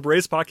about this on a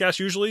Braves podcast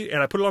usually,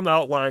 and I put it on the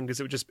outline because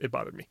it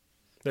bothered me.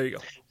 There you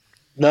go.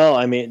 No,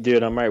 I mean,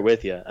 dude, I'm right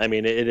with you. I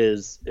mean,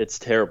 it's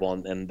terrible,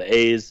 and the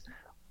A's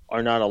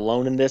are not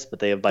alone in this, but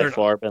they have by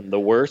far been the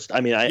worst. I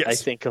mean, I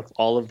think of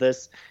all of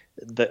this,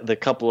 the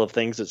couple of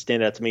things that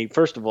stand out to me.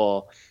 First of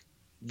all,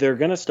 they're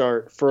going to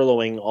start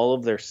furloughing all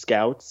of their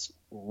scouts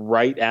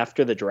right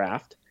after the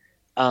draft.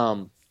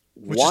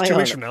 Which is 2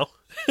 weeks from now.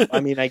 I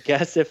mean, I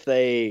guess if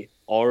they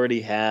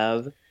already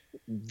have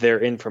their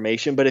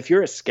information, but if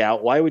you're a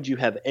scout, why would you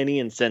have any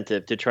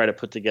incentive to try to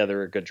put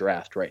together a good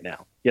draft right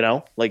now?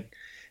 Like,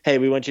 hey,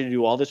 we want you to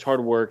do all this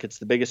hard work. It's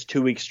the biggest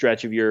 2-week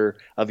stretch of your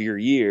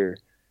year.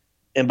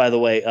 And by the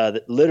way,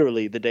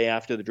 literally the day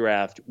after the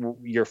draft,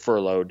 you're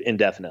furloughed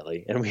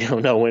indefinitely, and we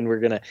don't know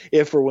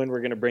if or when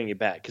we're gonna bring you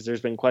back, because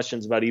there's been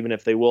questions about even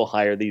if they will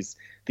hire these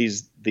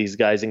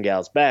guys and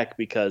gals back,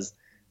 because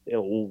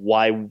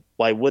why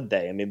would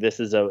they? I mean, this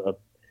is a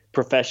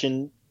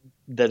profession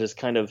that has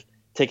kind of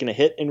taken a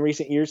hit in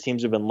recent years.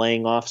 Teams have been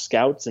laying off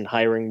scouts and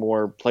hiring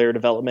more player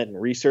development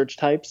and research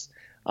types.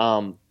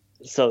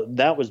 So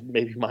that was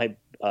maybe my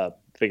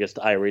biggest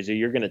eye raiser.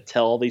 You're going to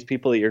tell these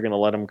people that you're going to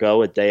let them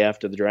go a day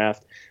after the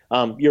draft.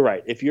 You're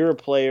right. If you're a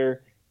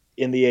player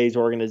in the A's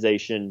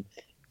organization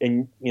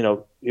and,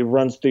 it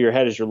runs through your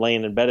head as you're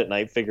laying in bed at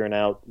night figuring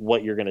out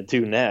what you're going to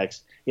do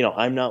next,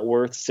 I'm not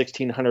worth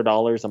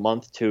 $1,600 a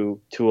month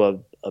to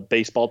a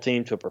baseball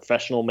team, to a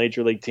professional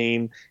major league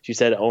team. She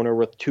said owner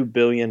worth $2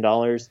 billion.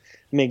 I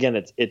mean,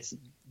 again, it's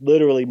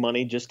literally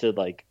money just to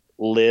like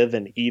live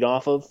and eat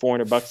off of.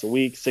 $400 a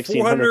week,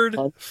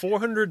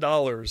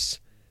 $400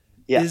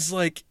 is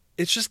like,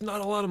 it's just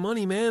not a lot of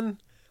money, man.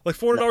 Like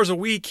 $400 a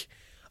week.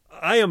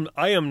 I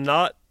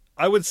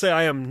would say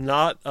I am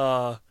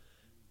not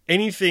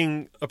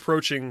anything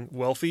approaching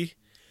wealthy,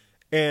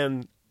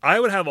 and I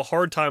would have a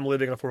hard time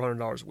living on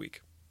 $400 a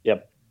week.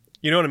 Yep.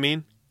 You know what I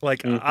mean?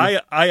 Like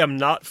I am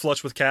not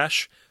flush with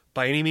cash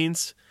by any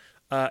means.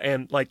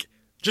 And like,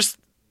 just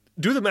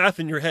do the math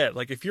in your head.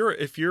 Like if you're,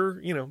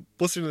 listening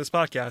to this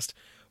podcast,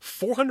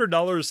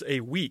 $400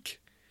 a week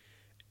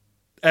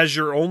as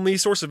your only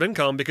source of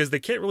income, because they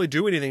can't really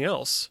do anything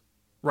else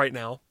right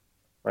now.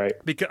 Right.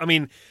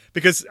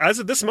 Because as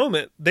of this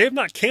moment, they have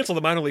not canceled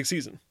the minor league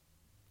season,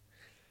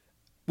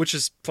 which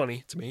is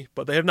funny to me,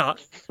 but they have not,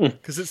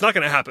 because it's not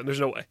going to happen. There's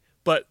no way.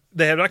 But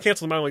they have not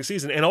canceled the minor league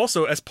season. And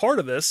also, as part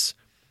of this,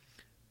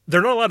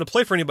 they're not allowed to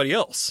play for anybody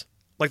else.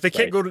 Like they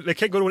can't go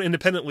to an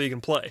independent league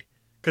and play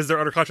because they're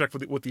under contract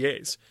with the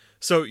A's.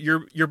 So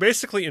you're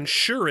basically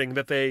ensuring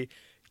that they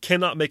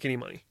cannot make any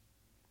money.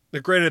 Now,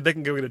 granted, they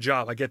can go get a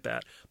job. I get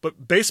that,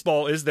 but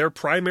baseball is their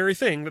primary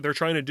thing that they're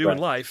trying to do in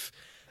life.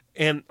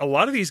 And a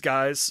lot of these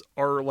guys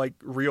are like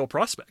real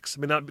prospects.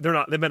 I mean,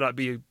 they may not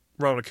be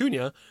Ronald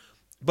Acuna,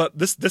 but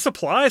this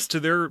applies to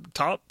their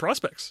top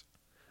prospects.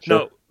 Sure.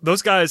 Now,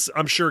 those guys,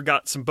 I'm sure,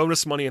 got some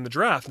bonus money in the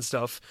draft and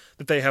stuff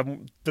that they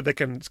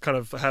can kind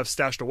of have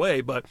stashed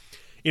away. But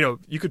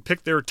you could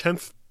pick their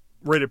 10th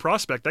rated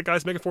prospect. That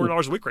guy's making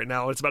 $400 a week right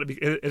now. It's about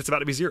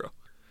to be zero.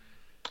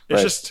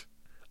 It's just,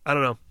 I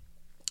don't know.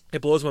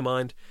 It blows my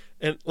mind.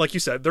 And like you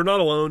said, they're not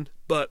alone.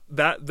 But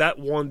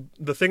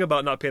the thing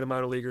about not paying the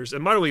minor leaguers,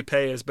 and minor league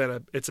pay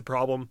it's a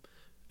problem.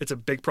 It's a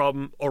big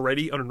problem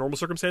already under normal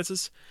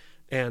circumstances.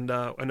 And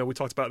I know we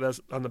talked about this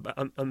on the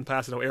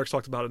past. I know Eric's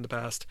talked about it in the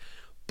past.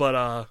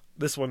 But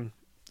this one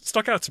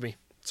stuck out to me,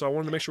 so I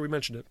wanted to make sure we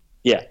mentioned it.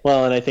 Yeah,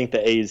 well, and I think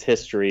the A's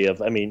history of,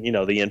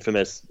 the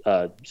infamous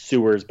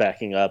sewers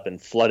backing up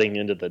and flooding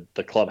into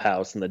the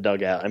clubhouse and the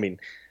dugout.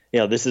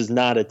 This is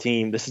not a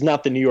team. This is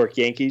not the New York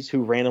Yankees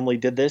who randomly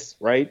did this,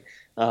 right?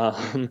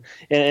 And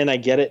I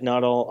get it.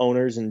 Not all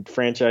owners and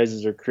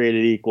franchises are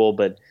created equal,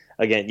 but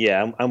again,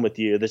 yeah, I'm with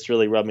you. This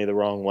really rubbed me the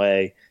wrong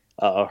way.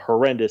 A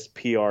horrendous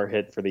PR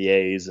hit for the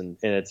A's, and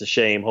it's a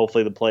shame.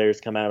 Hopefully the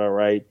players come out all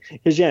right.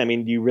 Because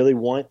do you really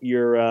want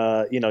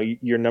your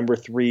your number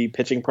 3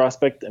 pitching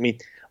prospect?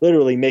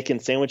 Literally making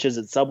sandwiches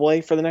at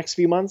Subway for the next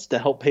few months to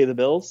help pay the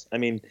bills. I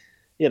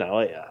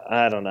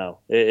don't know.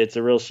 It's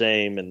a real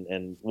shame,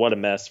 and what a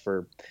mess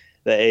for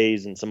the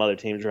A's and some other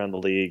teams around the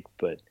league.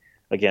 But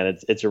again,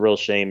 it's a real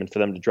shame, and for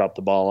them to drop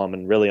the ball on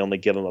them and really only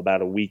give them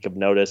about a week of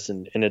notice.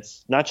 And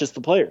it's not just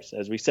the players,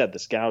 as we said, the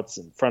scouts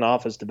and front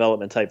office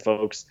development type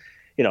folks.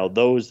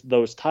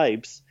 Those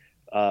types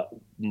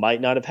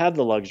might not have had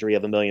the luxury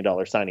of $1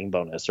 million signing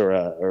bonus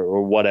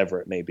or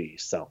whatever it may be.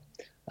 So,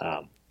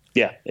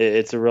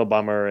 it's a real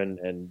bummer,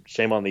 and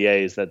shame on the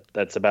A's.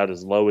 That's about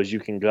as low as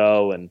you can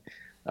go, and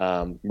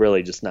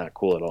really just not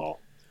cool at all.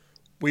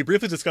 We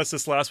briefly discussed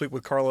this last week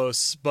with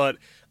Carlos, but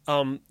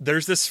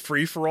there's this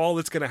free-for-all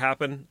that's going to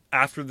happen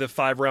after the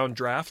 5-round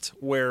draft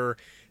where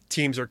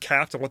teams are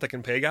capped on what they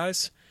can pay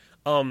guys.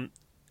 Can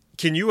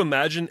you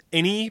imagine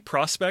any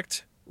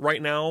prospect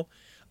right now,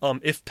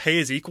 if pay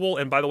is equal,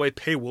 and by the way,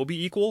 pay will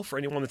be equal for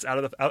anyone that's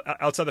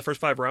outside the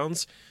first 5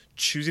 rounds,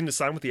 choosing to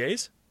sign with the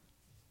A's?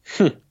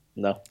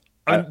 No.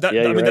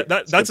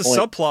 That's a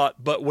subplot,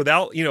 but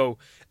without,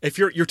 if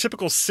you're your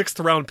typical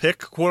 6th round pick,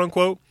 quote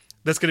unquote,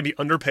 that's going to be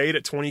underpaid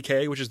at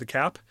 $20K, which is the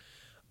cap.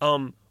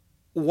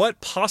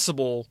 What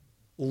possible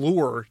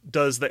lure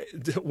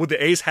would the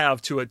A's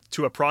have to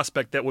a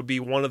prospect that would be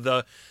one of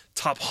the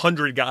top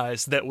 100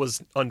 guys that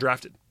was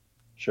undrafted?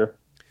 Sure.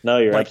 No,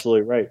 you're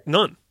absolutely right.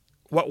 None.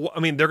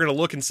 They're going to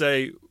look and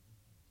say,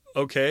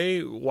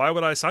 okay, why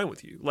would I sign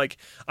with you? Like,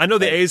 I know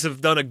the A's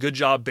have done a good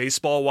job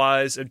baseball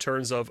wise in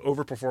terms of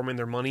overperforming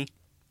their money.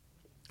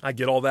 I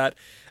get all that.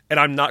 And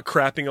I'm not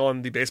crapping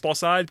on the baseball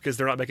side because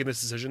they're not making this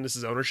decision. This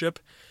is ownership.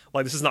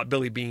 Like, this is not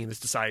Billy Beane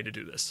that's decided to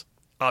do this,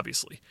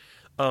 obviously.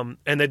 And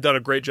they've done a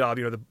great job,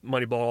 the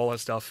Moneyball, all that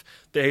stuff.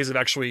 The A's have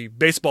actually,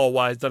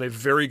 baseball-wise, done a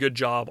very good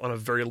job on a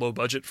very low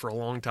budget for a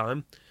long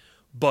time.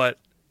 But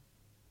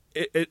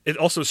it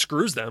also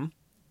screws them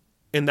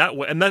in that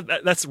way, and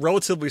that's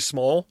relatively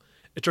small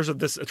in terms of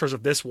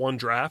this one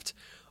draft,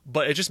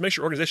 but it just makes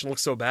your organization look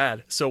so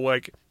bad. So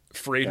like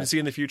free agency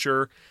in the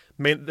future,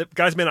 the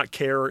guys may not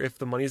care if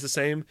the money is the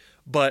same,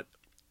 but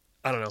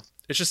I don't know.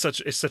 It's just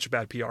such a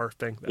bad PR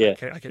thing. Yeah.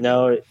 I can't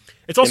No,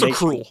 it's also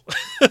cruel.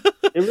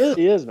 It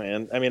really is,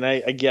 man. I mean, I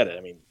get it.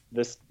 I mean,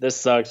 this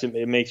sucks.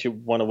 It makes you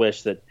want to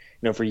wish that,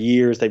 for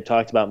years they've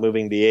talked about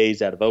moving the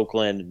A's out of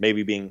Oakland,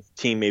 maybe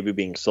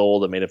being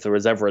sold. I mean, if there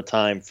was ever a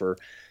time for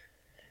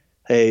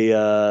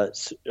a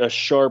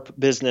sharp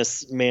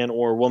businessman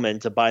or woman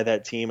to buy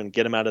that team and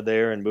get them out of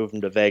there and move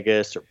them to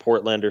Vegas or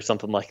Portland or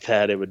something like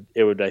that, it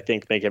would I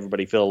think make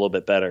everybody feel a little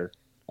bit better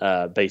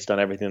based on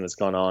everything that's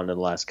gone on in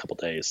the last couple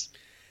days.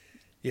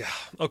 Yeah.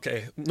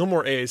 Okay. No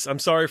more A's. I'm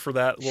sorry for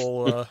that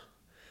little.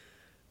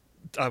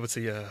 I would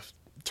say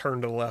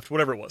turn to the left,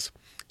 whatever it was.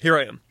 Here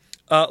I am.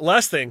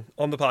 Last thing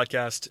on the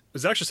podcast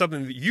is actually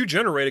something that you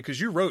generated because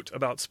you wrote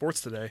about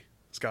sports today,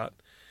 Scott.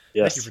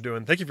 Yes. Thank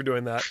you for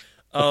doing that.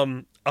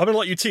 I'm gonna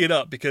let you tee it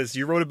up because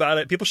you wrote about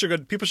it. People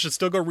should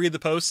still go read the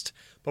post,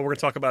 but we're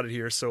gonna talk about it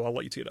here, so I'll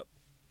let you tee it up.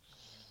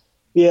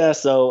 Yeah,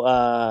 so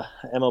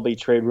MLB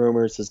Trade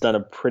Rumors has done a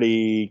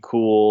pretty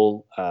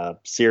cool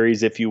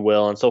series, if you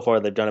will, and so far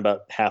they've done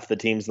about half the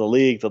teams in the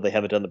league, though they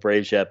haven't done the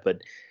Braves yet.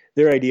 But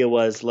their idea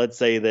was, let's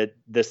say that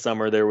this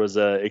summer there was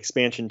an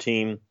expansion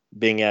team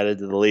being added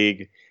to the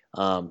league,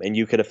 and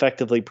you could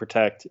effectively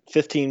protect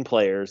 15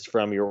 players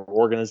from your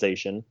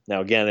organization.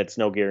 Now, again, it's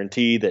no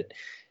guarantee that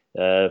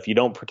if you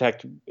don't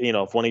protect,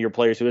 if one of your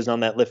players who isn't on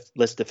that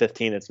list of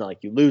 15, it's not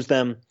like you lose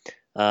them.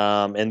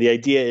 And the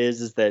idea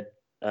is that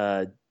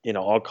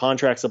all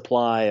contracts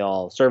apply,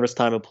 all service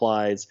time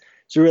applies.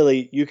 So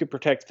really, you could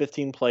protect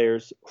 15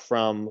 players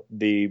from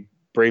the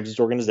Braves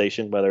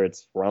organization, whether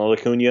it's Ronald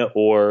Acuna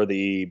or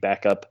the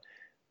backup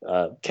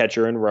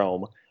catcher in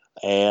Rome.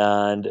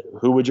 And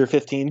who would your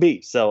 15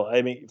 be? So,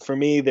 I mean, for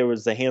me, there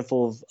was a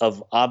handful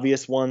of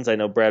obvious ones. I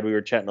know, Brad, we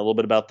were chatting a little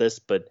bit about this,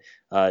 but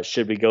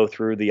should we go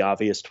through the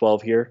obvious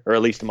 12 here, or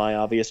at least my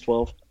obvious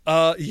 12?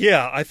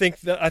 Yeah, I think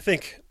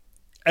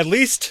at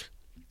least.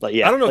 Like,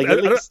 yeah, I don't know.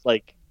 At least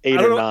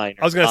 8 or 9.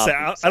 I was going to say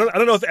I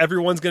don't know if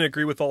everyone's going to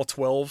agree with all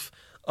 12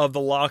 of the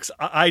locks.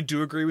 I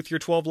do agree with your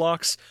 12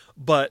 locks,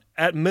 but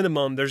at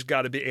minimum, there's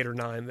got to be 8 or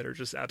 9 that are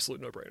just absolute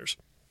no-brainers.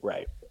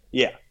 Right.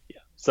 Yeah.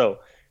 So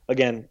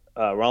again,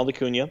 Ronald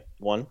Acuna,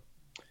 1.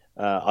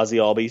 Ozzie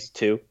Albies,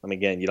 2. I mean,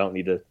 again, you don't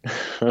need to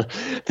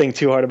think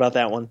too hard about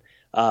that one.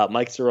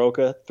 Mike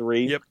Soroka,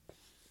 3. Yep.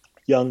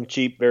 Young,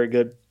 cheap, very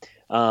good.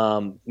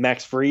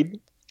 Max Fried,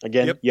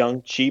 again, yep.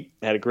 Young, cheap,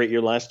 had a great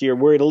year last year.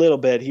 Worried a little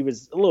bit. He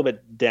was a little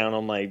bit down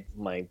on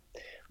my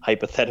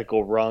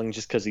hypothetical rung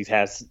just because he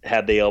has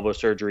had the elbow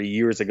surgery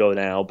years ago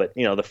now. But,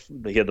 he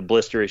had the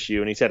blister issue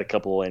and he's had a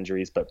couple of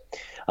injuries. But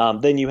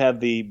then you have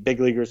the big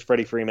leaguers,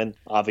 Freddie Freeman,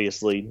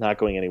 obviously not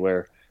going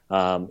anywhere.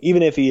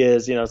 Even if he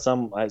is,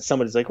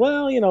 somebody's like,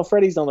 well,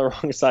 Freddie's on the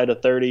wrong side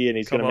of 30 and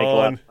he's going to make a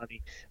lot of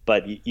money.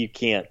 But you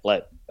can't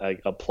let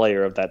a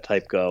player of that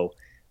type go.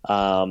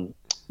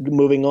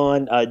 Moving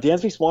on,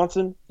 Dansby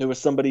Swanson, who was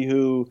somebody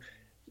who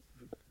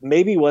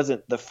maybe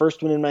wasn't the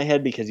first one in my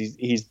head because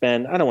he's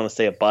been, I don't want to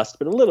say a bust,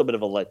 but a little bit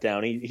of a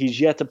letdown. He's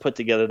yet to put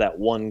together that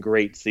one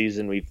great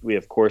season. We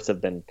of course have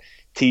been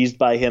teased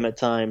by him at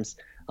times.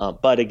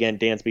 But again,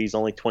 Dansby's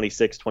only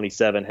 26,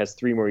 27, has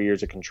 3 more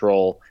years of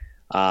control.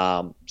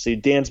 So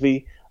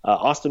Dansby,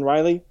 Austin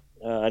Riley,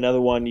 another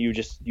one you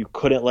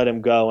couldn't let him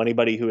go.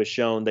 Anybody who has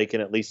shown they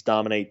can at least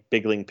dominate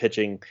big league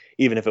pitching,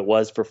 even if it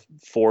was for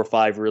 4 or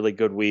 5 really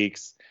good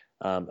weeks.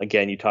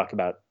 Again, you talk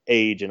about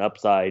age and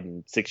upside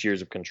and 6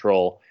 years of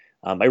control.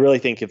 I really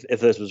think if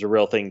this was a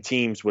real thing,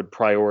 teams would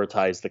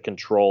prioritize the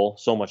control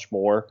so much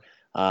more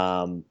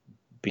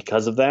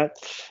because of that.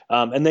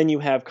 And then you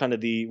have kind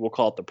of we'll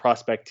call it the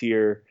prospect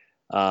tier,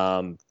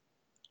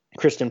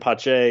 Kristen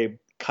Pache,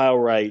 Kyle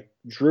Wright,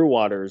 Drew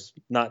Waters,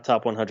 not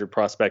top 100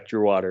 prospect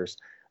Drew Waters,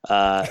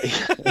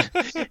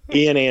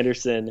 Ian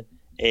Anderson,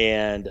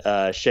 and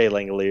Shea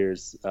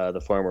Langeliers, the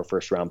former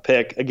first-round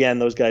pick. Again,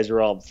 those guys are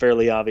all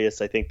fairly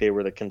obvious. I think they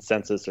were the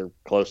consensus or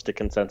close to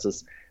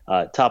consensus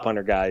top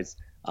 100 guys.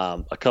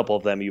 A couple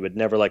of them you would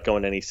never let go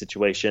in any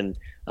situation.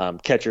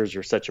 Catchers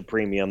are such a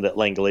premium that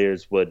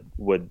Langeliers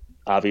would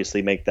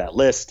obviously make that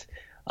list.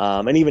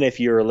 And even if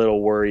you're a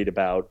little worried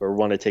about or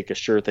want to take a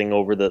sure thing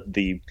over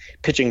the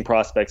pitching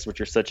prospects,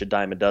 which are such a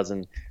dime a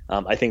dozen,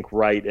 I think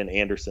Wright and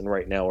Anderson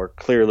right now are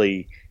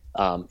clearly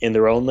in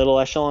their own little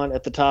echelon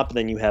at the top. And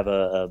then you have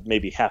a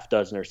maybe half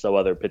dozen or so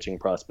other pitching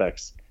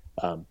prospects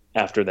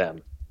after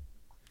them.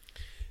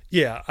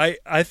 Yeah,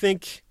 I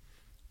think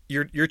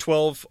your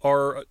 12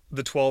 are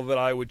the 12 that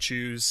I would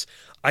choose.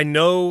 I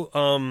know,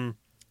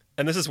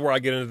 and this is where I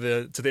get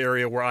into the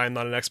area where I am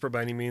not an expert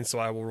by any means, so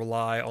I will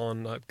rely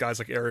on guys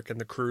like Eric and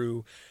the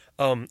crew.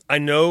 I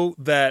know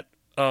that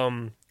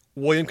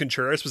William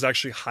Contreras was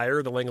actually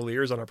higher than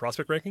Langeliers on our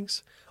prospect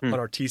rankings, on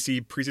our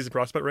TC preseason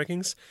prospect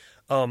rankings.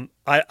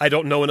 I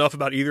don't know enough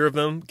about either of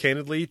them,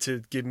 candidly,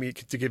 to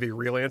give a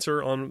real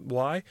answer on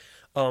why.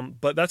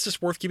 But that's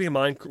just worth keeping in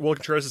mind. William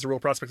Contreras is a real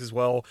prospect as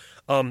well.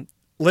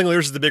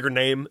 Langoliers is the bigger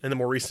name and the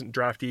more recent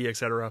draftee,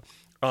 etc.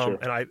 Sure.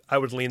 And I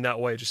would lean that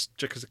way just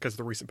because of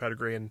the recent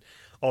pedigree and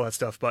all that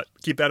stuff. But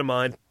keep that in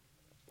mind.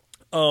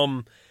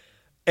 And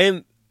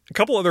a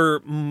couple other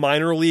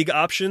minor league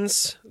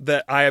options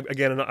that I'm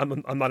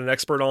not an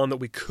expert on that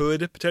we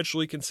could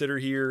potentially consider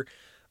here.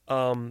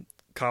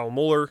 Kyle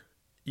Muller,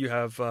 you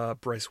have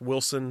Bryce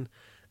Wilson,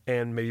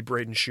 and maybe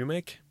Braden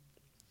Shoemake.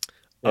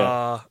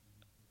 Yeah.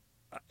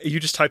 You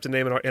just typed a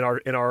name in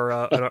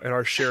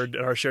our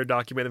shared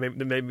document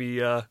that made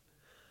me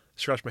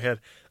scratch my head.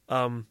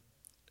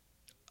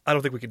 I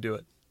don't think we can do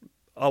it.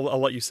 I'll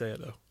let you say it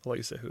though. I'll let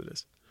you say who it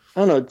is.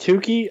 I don't know.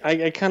 Tukey,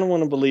 I kind of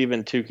want to believe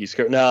in Tukey's.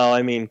 No,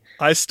 I mean,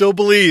 I still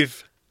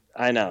believe.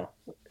 I know,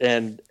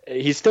 and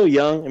he's still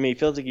young. I mean, he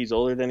feels like he's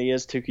older than he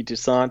is, Tukey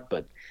Toussaint.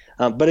 But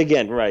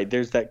again, right?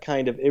 There's that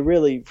kind of it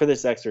really for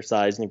this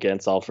exercise, and again,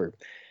 it's all for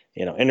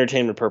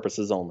entertainment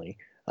purposes only.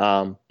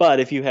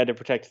 But if you had to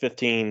protect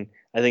 15,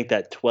 I think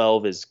that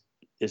 12 is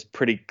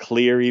pretty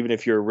clear. Even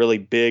if you're a really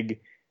big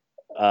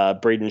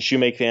Braden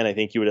Shoemake fan, I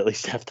think you would at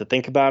least have to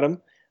think about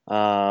him.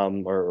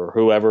 Or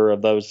whoever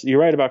of those. You're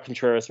right about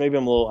Contreras. Maybe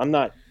I'm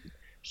not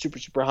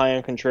super high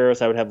on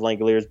Contreras. I would have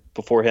Langoliers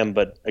before him,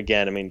 but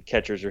again, I mean,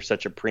 catchers are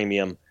such a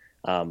premium.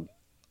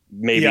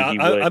 Maybe he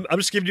would. I'm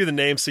just giving you the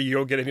name so you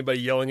don't get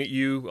anybody yelling at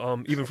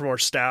you, even from our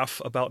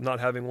staff, about not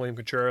having William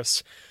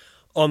Contreras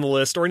on the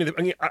list or anything.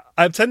 I mean,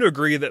 I tend to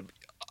agree that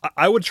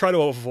I would try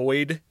to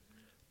avoid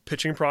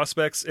pitching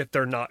prospects if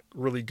they're not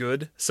really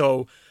good.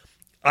 So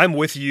I'm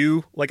with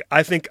you. Like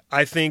I think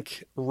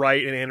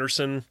Wright and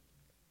Anderson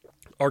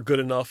are good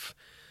enough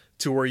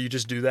to where you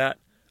just do that.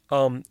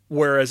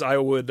 Whereas I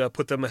would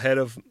put them ahead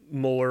of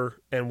Muller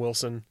and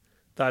Wilson.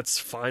 That's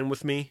fine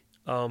with me.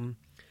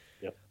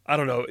 Yep. I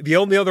don't know. The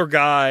only other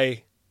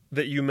guy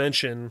that you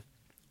mention,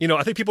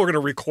 I think people are going to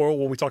recoil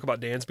when we talk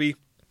about Dansby.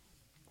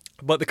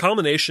 But the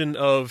combination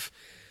of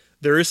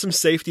there is some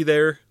safety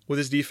there with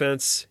his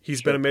defense.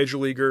 He's been a major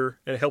leaguer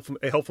and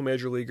a helpful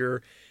major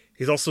leaguer.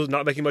 He's also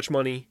not making much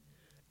money,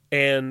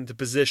 and the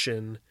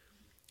position.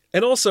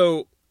 And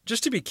also,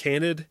 just to be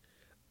candid,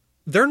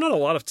 there are not a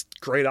lot of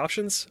great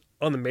options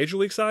on the major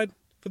league side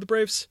for the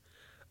Braves.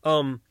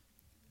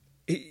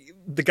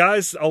 The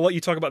guys, I'll let you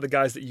talk about the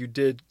guys that you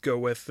did go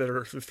with that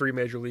are the three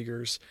major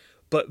leaguers,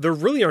 but there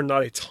really are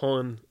not a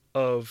ton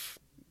of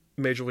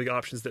major league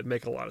options that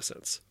make a lot of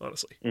sense,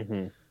 honestly,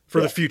 for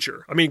the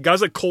future. I mean,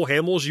 guys like Cole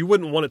Hamels, you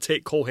wouldn't want to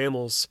take Cole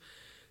Hamels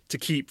to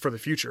keep for the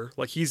future.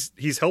 Like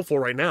he's helpful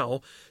right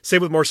now.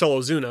 Same with Marcell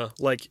Ozuna.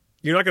 Like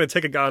you're not going to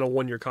take a guy on a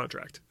 1-year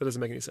contract. That doesn't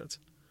make any sense.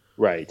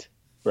 Right.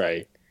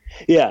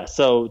 Yeah,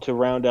 so to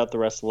round out the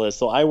rest of the list,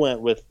 so I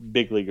went with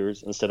big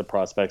leaguers instead of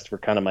prospects for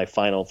kind of my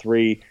final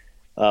three.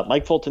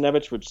 Mike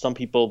Foltynewicz, which some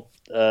people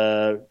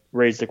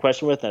raised a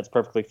question with, that's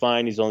perfectly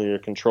fine. He's only under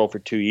control for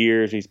 2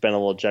 years. He's been a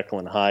little Jekyll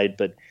and Hyde.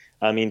 But,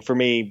 I mean, for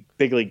me,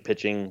 big league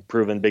pitching,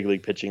 proven big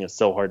league pitching is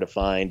so hard to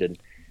find. And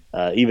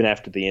even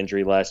after the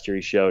injury last year,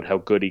 he showed how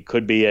good he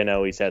could be. I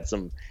know he's had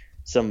some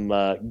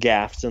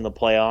gaffes in the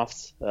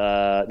playoffs,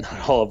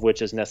 not all of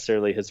which is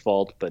necessarily his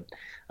fault. But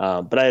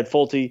I had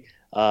Folty.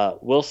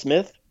 Will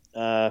Smith,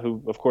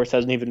 who of course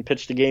hasn't even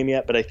pitched a game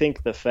yet, but I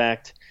think the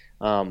fact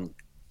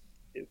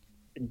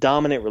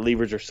dominant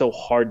relievers are so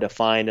hard to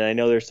find, and I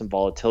know there's some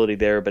volatility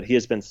there, but he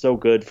has been so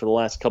good for the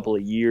last couple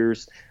of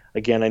years.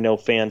 Again, I know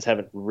fans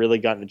haven't really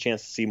gotten a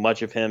chance to see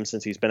much of him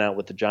since he's been out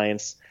with the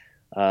Giants.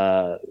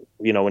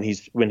 When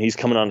he's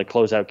coming on to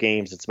close out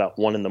games, it's about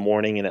 1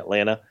 a.m. in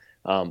Atlanta.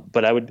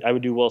 But I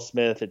would do Will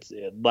Smith. It's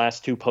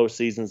last 2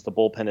 postseasons, the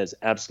bullpen has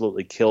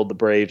absolutely killed the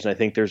Braves, and I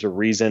think there's a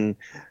reason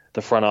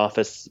the front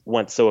office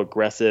went so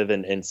aggressive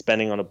in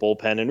spending on a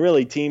bullpen. And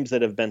really, teams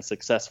that have been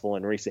successful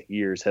in recent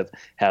years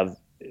have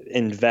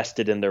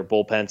invested in their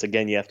bullpens.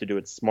 Again, you have to do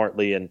it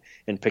smartly and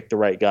pick the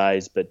right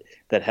guys, but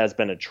that has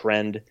been a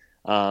trend.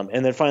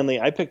 And then finally,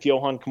 I picked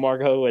Johan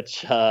Camargo,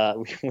 which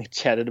we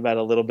chatted about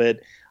a little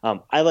bit.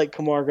 I like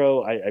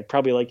Camargo. I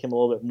probably like him a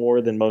little bit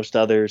more than most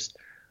others.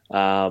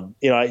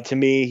 To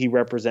me, he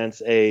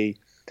represents I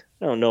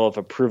don't know if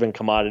a proven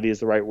commodity is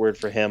the right word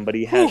for him, but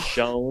he has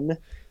shown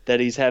that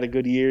he's had a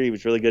good year. He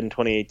was really good in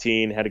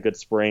 2018, had a good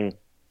spring.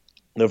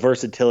 The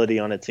versatility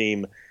on a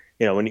team,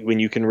 when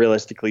you can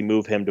realistically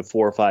move him to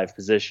 4 or 5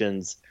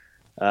 positions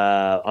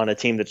on a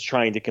team that's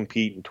trying to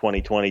compete in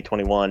 2020,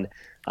 21.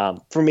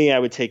 For me, I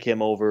would take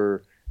him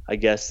over, I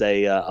guess,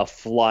 a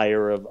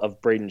flyer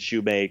of Braden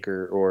Shoemake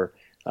or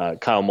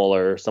Kyle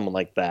Muller or someone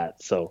like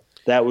that. So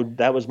that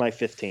was my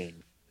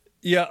 15.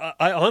 Yeah,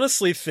 I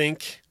honestly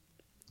think,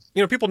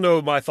 people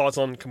know my thoughts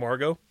on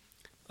Camargo,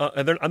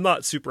 and I'm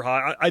not super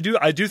high. I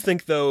do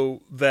think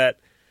though that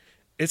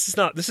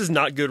this is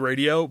not good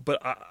radio,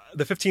 but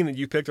the 15 that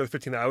you picked are the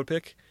 15 that I would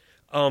pick,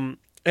 and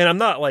I'm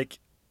not like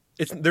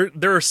it's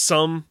there's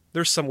some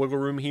wiggle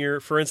room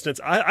here. For instance,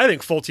 I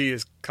think Folty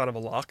is kind of a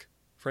lock.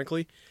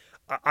 Frankly,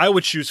 I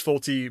would choose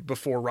Folty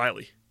before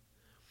Riley.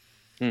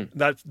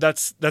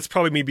 That's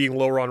probably me being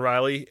lower on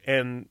Riley,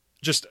 and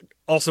just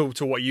also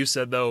to what you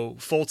said though,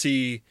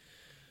 Folty,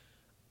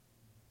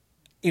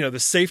 the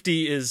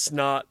safety is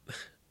not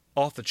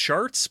off the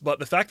charts, but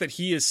the fact that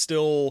he is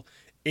still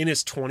in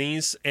his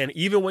 20s, and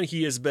even when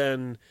he has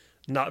been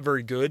not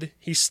very good,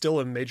 he's still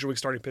a major league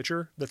starting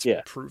pitcher. That's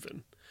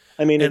proven.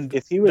 I mean,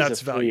 if he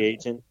was a free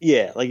agent,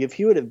 like if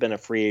he would have been a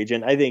free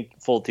agent, I think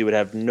Folty would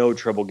have no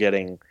trouble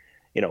getting,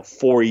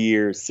 4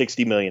 years,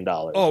 $60 million.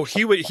 Oh,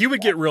 he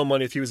would get real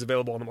money if he was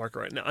available on the market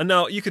right now. And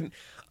now you can,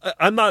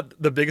 I'm not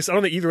the biggest, I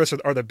don't think either of us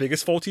are the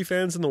biggest Folty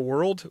fans in the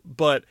world,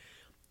 but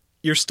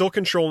you're still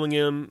controlling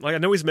him. Like, I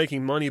know he's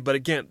making money, but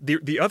again,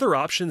 the other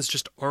options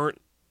just aren't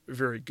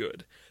very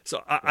good.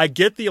 So I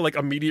get the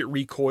immediate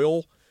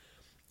recoil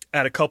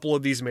at a couple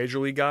of these major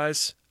league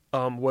guys,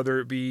 whether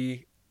it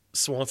be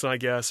Swanson, I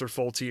guess, or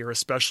Folty, or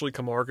especially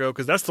Camargo,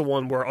 because that's the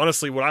one where,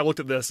 honestly, when I looked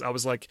at this, I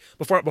was like,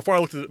 before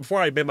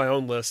I made my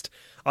own list,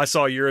 I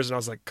saw yours and I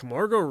was like,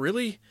 Camargo,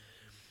 really?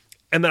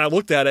 And then I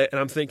looked at it and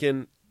I'm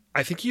thinking,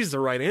 I think he's the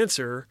right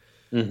answer,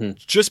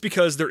 just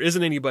because there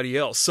isn't anybody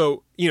else.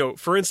 So,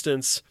 for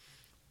instance,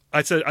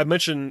 I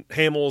mentioned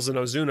Hamels and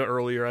Ozuna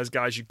earlier as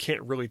guys you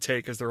can't really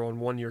take because they're on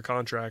 1-year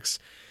contracts.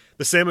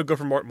 The same would go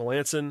for Martin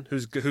Melanson,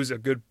 who's a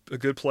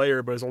good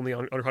player, but is only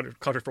under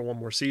contract for one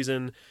more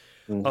season.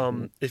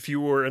 If you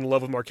were in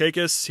love with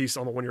Markakis, he's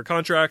on a 1-year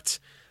contract.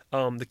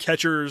 The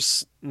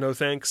catchers, no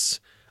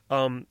thanks.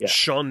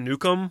 Sean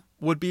Newcomb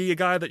would be a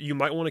guy that you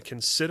might want to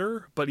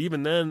consider, but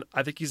even then,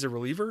 I think he's a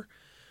reliever.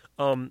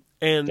 Sean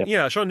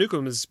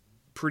Newcomb is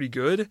pretty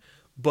good,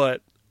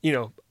 but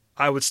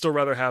I would still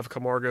rather have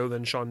Camargo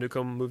than Sean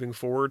Newcomb moving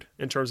forward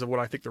in terms of what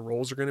I think the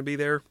roles are going to be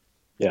there.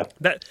 Yeah,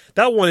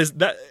 that one is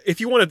that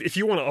if you want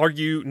to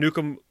argue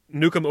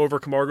Newcomb over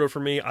Camargo for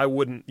me, I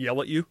wouldn't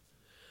yell at you.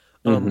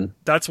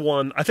 That's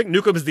one. I think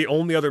Newcomb is the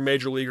only other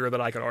major leaguer that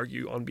I could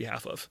argue on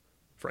behalf of,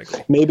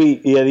 frankly. Maybe,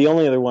 the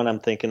only other one I'm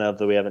thinking of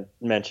that we haven't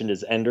mentioned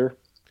is Ender.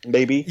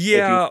 Maybe,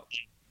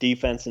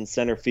 defense and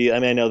center field. I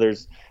mean, I know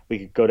we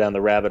could go down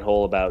the rabbit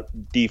hole about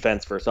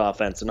defense versus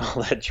offense and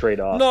all that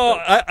trade-off. No,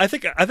 I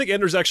think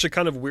Ender's actually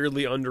kind of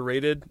weirdly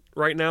underrated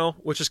right now,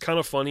 which is kind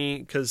of funny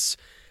because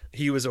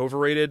he was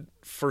overrated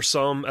for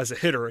some as a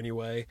hitter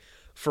anyway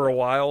for a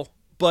while.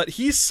 But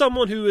he's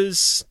someone who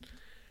is,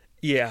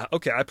 I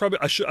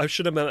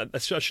should not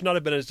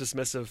have been as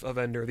dismissive of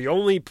Ender. The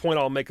only point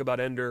I'll make about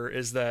Ender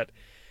is that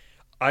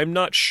I'm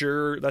not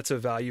sure that's a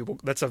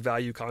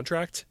value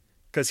contract.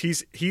 Because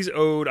he's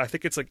owed, I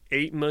think it's like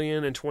 $8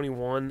 million in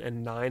 21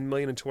 and $9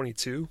 million in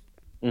 22.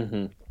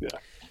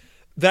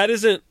 That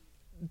isn't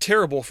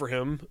terrible for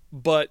him,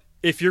 but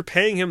if you're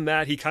paying him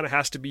that, he kind of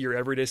has to be your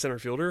everyday center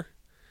fielder.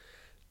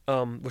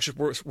 Which is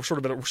we're sort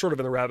of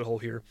in the rabbit hole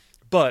here.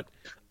 But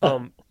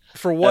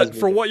for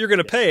what you're going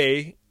to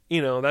pay,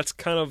 that's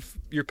kind of,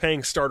 you're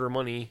paying starter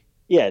money.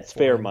 Yeah, it's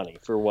fair money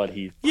for what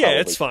he. Yeah,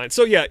 it's fine.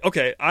 So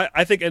okay,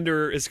 I think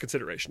Ender is a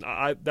consideration.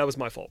 That was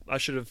my fault. I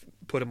should have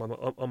put him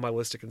on my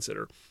list to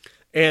consider.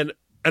 And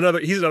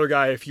he's another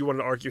guy. If you wanted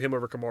to argue him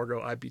over Camargo,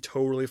 I'd be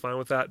totally fine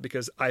with that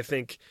because I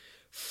think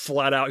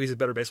flat out he's a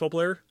better baseball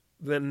player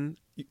than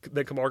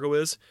Camargo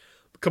is.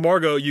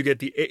 Camargo,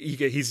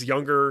 he's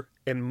younger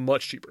and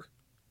much cheaper.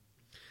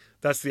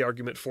 That's the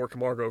argument for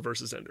Camargo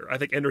versus Ender. I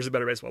think Ender's a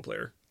better baseball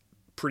player.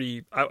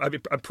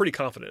 I'm pretty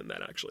confident in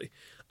that actually.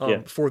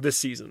 For this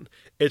season,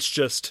 it's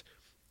just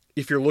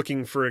if you're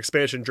looking for an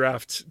expansion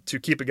draft to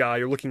keep a guy,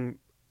 you're looking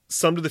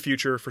some to the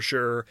future for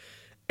sure,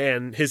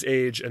 and his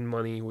age and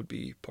money would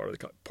be part of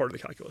the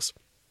calculus.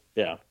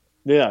 Yeah.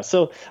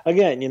 So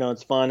again,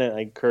 it's fun, and I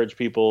encourage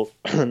people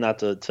not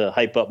to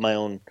hype up my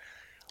own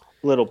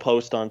little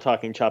post on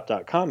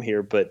talkingchop.com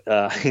here, but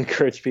I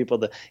encourage people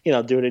to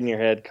do it in your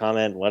head,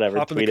 comment, whatever,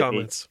 hop in the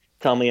comments.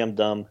 Tell me I'm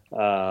dumb.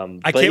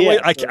 I can't wait.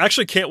 I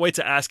actually can't wait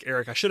to ask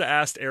Eric. I should have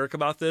asked Eric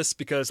about this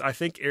because I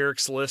think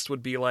Eric's list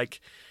would be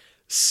like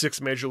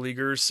 6 major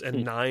leaguers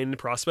and 9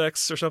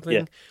 prospects or something.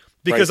 Yeah.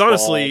 Because Bryce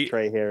honestly, Ball,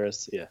 Trey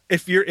Harris. Yeah.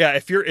 If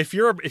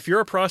you're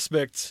a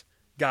prospect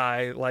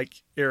guy like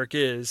Eric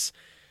is,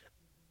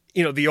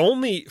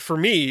 for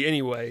me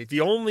anyway, the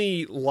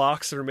only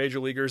locks that are major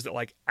leaguers that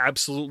like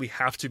absolutely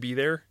have to be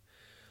there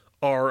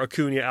are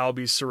Acuna,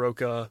 Albies,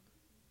 Soroka,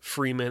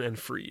 Freeman, and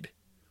Fried.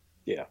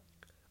 Yeah.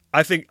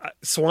 I think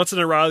Swanson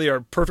and Riley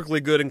are perfectly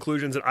good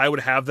inclusions, and I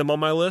would have them on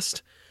my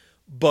list.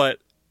 But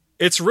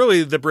it's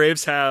really the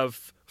Braves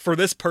have for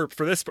this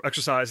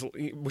exercise,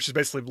 which is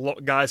basically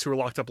guys who are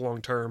locked up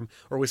long term,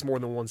 or at least more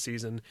than one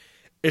season.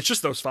 It's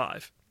just those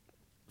 5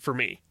 for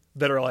me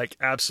that are like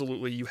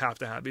absolutely you have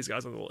to have these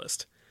guys on the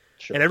list.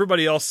 Sure. And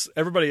everybody else,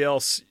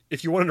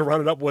 if you wanted to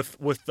run it up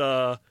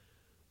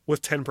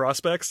with 10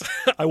 prospects,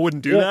 I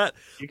wouldn't do that.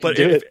 You can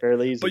do it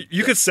fairly easy. But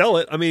you could sell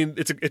it. I mean,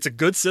 it's a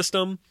good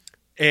system,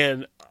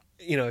 and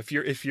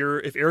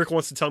if Eric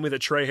wants to tell me that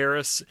Trey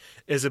Harris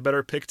is a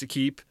better pick to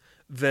keep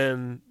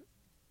than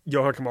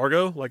Johan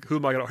Camargo, like who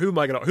am I gonna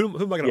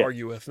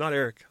argue with? Not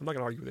Eric. I'm not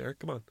gonna argue with Eric.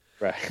 Come on.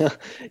 Right.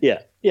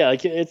 Yeah.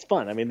 Like it's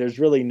fun. I mean, there's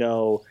really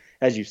no,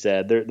 as you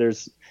said,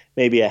 there's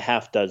maybe a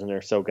half dozen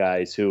or so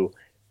guys who,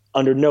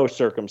 under no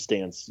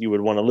circumstance, you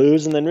would want to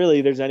lose, and then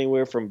really there's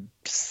anywhere from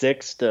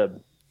 6 to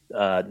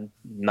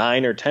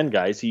 9 or 10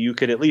 guys who you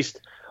could at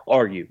least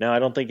argue. Now, I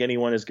don't think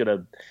anyone is going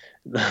to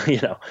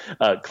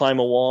climb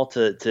a wall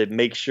to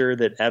make sure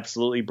that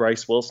absolutely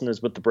Bryce Wilson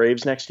is with the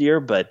Braves next year.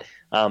 But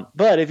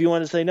if you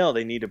want to say no,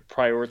 they need to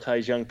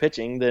prioritize young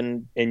pitching,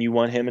 and you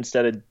want him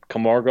instead of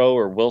Camargo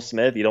or Will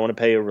Smith. You don't want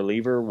to pay a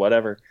reliever,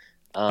 whatever.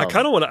 I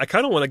kind of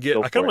want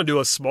to do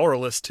a smaller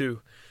list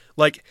too.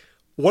 Like,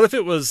 what if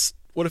it was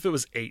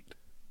 8,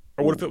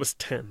 or what if it was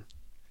 10?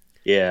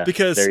 Yeah,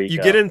 because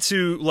you get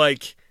into,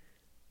 like,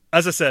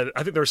 as I said,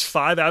 I think there's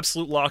 5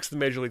 absolute locks at the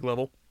major league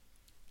level: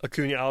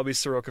 Acuna, Albies,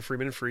 Soroka,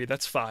 Freeman, and Fried.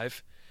 That's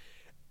 5.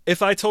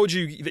 If I told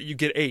you that you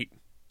get 8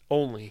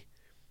 only,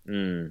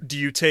 do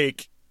you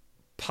take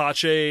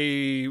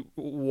Pache,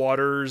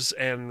 Waters,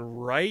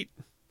 and Wright,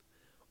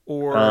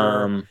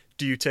 or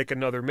do you take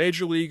another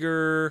major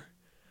leaguer?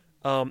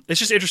 It's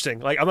just interesting.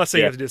 Like, I'm not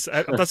saying you have to do this.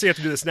 I'm not saying you have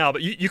to do this now,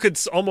 but you could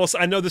almost.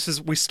 I know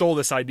we stole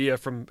this idea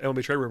from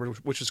MLB Trade Rumor,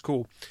 which is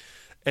cool,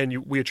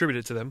 and we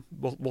attributed it to them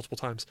multiple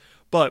times.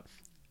 But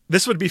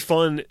this would be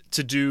fun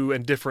to do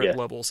in different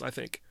levels, I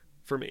think,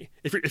 for me.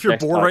 If you're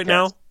bored podcast. Right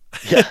now,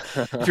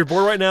 if you're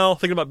bored right now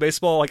thinking about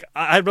baseball, like,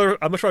 I'd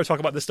much rather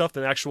talk about this stuff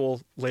than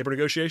actual labor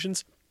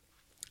negotiations.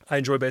 I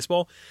enjoy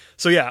baseball,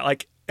 so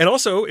and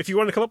also if you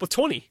wanted to come up with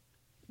 20,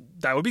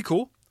 that would be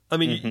cool. I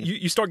mean,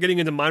 you start getting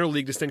into minor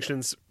league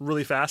distinctions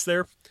really fast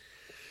there,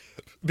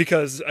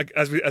 because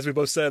as we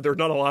both said, there are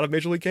not a lot of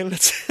major league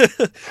candidates.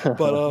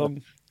 But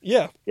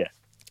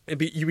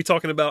you'd be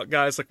talking about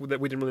guys like that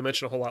we didn't really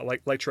mention a whole lot,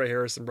 like Trey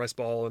Harris and Bryce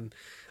Ball, and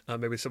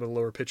maybe some of the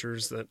lower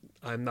pitchers that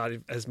I'm not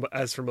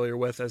as familiar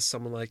with as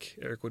someone like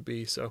Eric would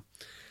be. So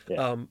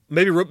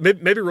maybe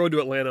Road to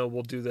Atlanta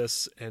will do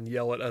this and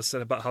yell at us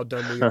about how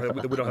dumb we are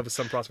that we don't have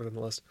some prospect on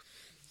the list.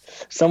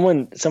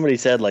 Somebody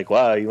said, like,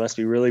 wow, you must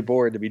be really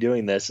bored to be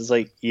doing this. It's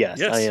like, yes.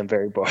 I am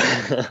very bored.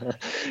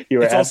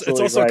 It's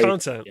also right.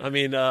 Content. I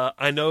mean,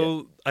 I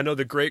know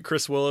the great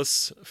Chris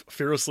Willis,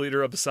 fearless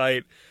leader of the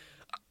site.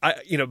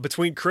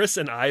 Between Chris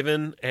and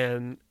Ivan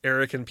and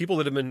Eric and people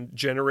that have been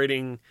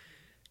generating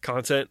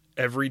content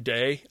every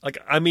day, like,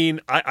 I mean,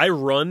 I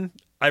run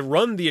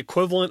the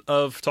equivalent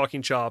of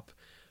Talking Chop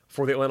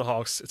for the Atlanta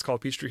Hawks. It's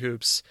called Peachtree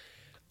Hoops.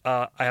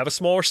 I have a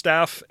smaller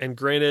staff, and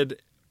granted,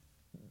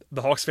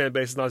 the Hawks fan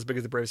base is not as big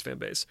as the Braves fan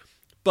base,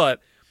 but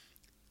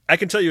I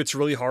can tell you it's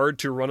really hard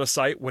to run a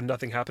site with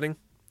nothing happening,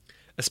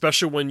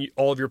 especially when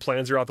all of your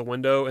plans are out the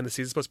window and the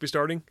season's supposed to be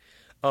starting.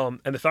 And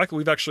the fact that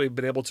we've actually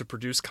been able to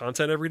produce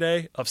content every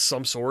day of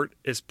some sort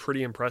is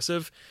pretty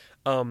impressive.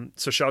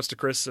 So shouts to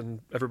Chris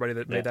and everybody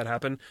that made that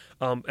happen.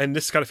 And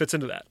this kind of fits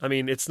into that. I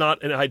mean, it's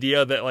not an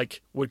idea that,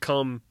 like, would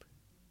come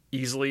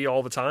easily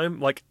all the time.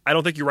 Like, I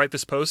don't think you write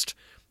this post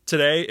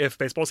today if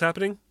baseball's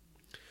happening.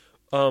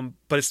 But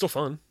it's still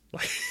fun.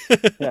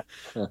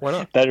 Why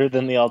not? Better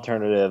than the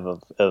alternative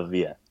of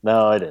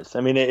No, it is.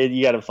 I mean,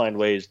 you got to find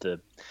ways to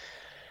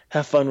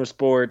have fun with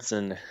sports,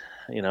 and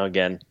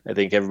again, I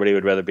think everybody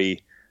would rather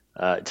be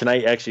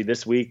tonight. Actually,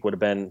 this week would have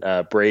been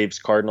Braves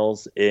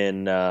Cardinals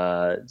in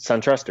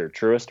SunTrust or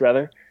Truist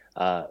rather.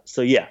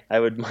 So I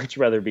would much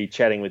rather be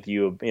chatting with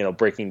you,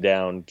 breaking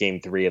down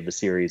Game 3 of the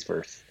series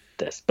versus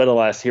this. But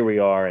alas, here we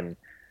are. And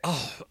you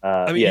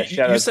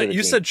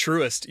said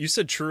Truist. You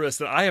said Truist,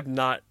 that I have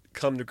not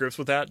come to grips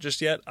with that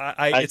just yet.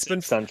 It's been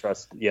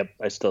SunTrust. Yep,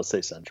 I still say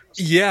SunTrust.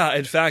 Yeah,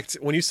 in fact,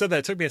 when you said that,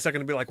 it took me a second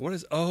to be like, "What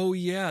is?" Oh,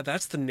 yeah,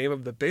 that's the name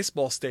of the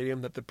baseball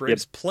stadium that the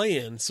Braves play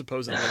in,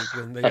 supposedly,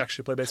 when they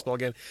actually play baseball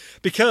again.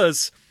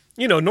 Because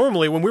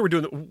normally when we do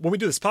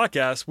this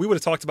podcast, we would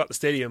have talked about the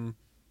stadium,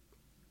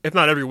 if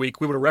not every week,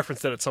 we would have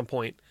referenced it at some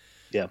point.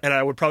 Yeah, and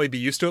I would probably be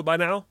used to it by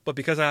now. But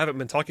because I haven't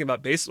been talking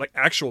about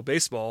actual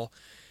baseball,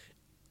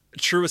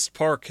 Truist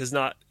Park is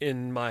not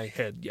in my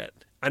head yet.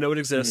 I know it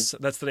exists.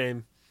 That's the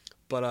name.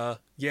 But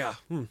get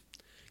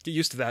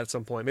used to that at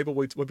some point. Maybe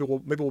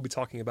we'll be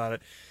talking about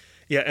it.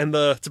 Yeah, and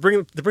to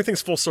bring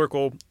things full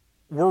circle,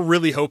 we're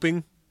really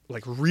hoping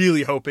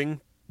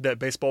that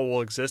baseball will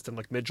exist in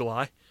like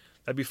mid-July.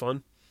 That'd be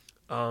fun.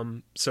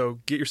 So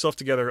get yourself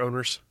together,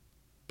 owners,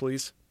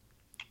 please.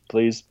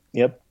 Please.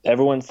 Yep.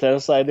 Everyone set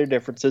aside their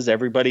differences.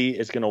 Everybody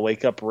is going to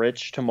wake up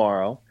rich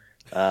tomorrow.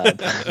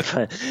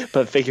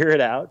 But figure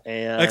it out,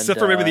 and except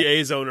for maybe the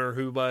A's owner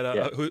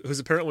who's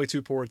apparently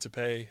too poor to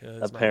pay.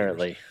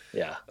 Apparently,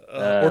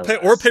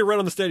 or pay rent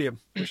on the stadium,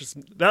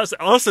 that's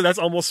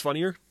almost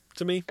funnier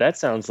to me. That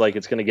sounds like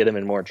it's going to get him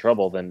in more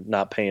trouble than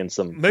not paying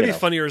some.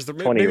 Funnier is the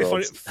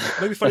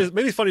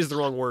funny is the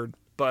wrong word,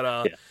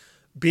 but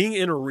being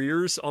in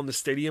arrears on the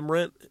stadium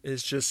rent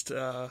is just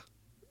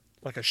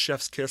like a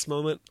chef's kiss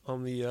moment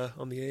on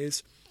the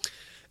A's.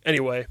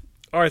 Anyway,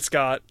 all right,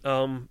 Scott.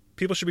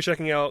 People should be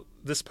checking out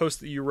this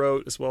post that you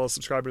wrote, as well as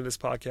subscribing to this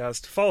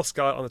podcast. Follow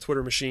Scott on the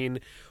Twitter machine,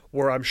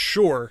 where I'm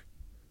sure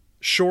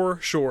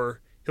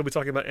he'll be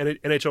talking about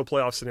NHL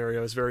playoff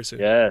scenarios very soon.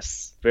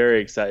 Yes,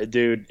 very excited,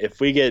 dude. If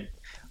we get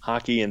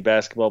hockey and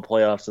basketball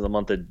playoffs in the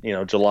month of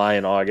July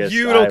and August,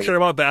 you don't care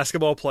about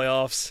basketball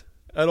playoffs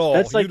at all.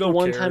 That's like the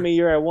one time a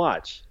year I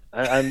watch.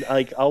 I'm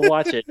like, I'll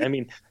watch it. I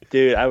mean,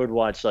 dude, I would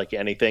watch like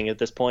anything at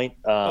this point.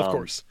 Of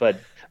course, but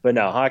But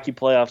no, hockey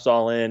playoffs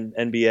all in.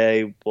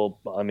 NBA, well,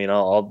 I mean,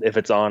 I'll if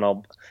it's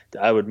on,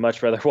 I would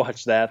much rather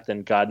watch that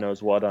than God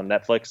knows what on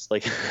Netflix.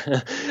 Like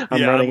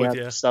I'm running out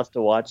of stuff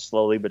to watch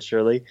slowly but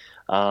surely.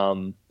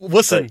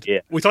 Listen,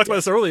 we talked about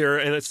this earlier,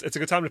 and it's a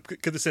good time to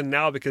get this in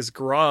now because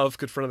Gaurav,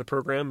 good friend of the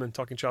program and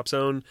Talking Chop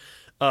Zone,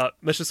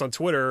 mentioned this on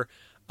Twitter.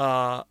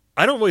 I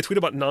don't really tweet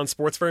about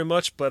non-sports very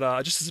much,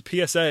 but just as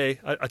a PSA,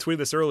 I tweeted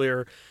this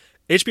earlier.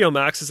 HBO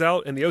Max is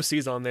out, and the OC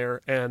is on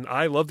there, and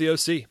I love the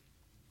OC.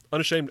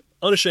 Unashamed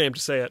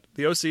to say it.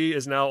 The OC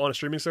is now on a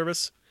streaming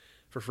service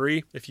for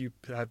free if you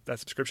have that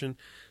subscription.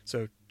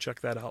 So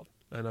check that out,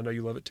 and I know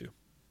you love it too.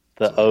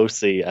 The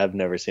OC, I've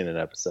never seen an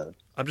episode.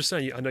 I'm just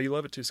saying, I know you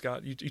love it too,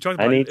 Scott. You talked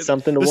about I need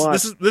something to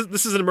watch.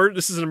 This is an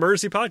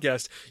emergency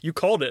podcast. You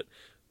called it.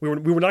 We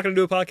were not going to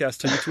do a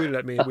podcast until you tweeted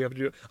at me. We have to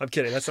do it. I'm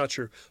kidding. That's not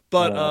true.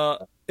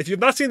 But if you've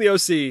not seen the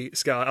OC,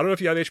 Scott, I don't know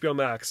if you have HBO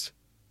Max,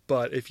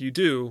 but if you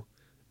do,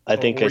 I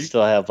think I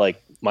still have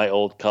like my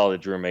old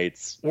college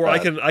roommates. Or I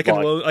can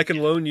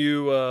loan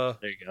you. There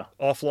you go.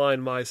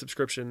 Offline my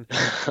subscription.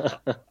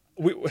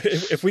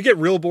 If we get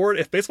real bored,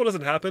 if baseball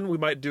doesn't happen, we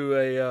might do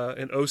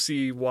an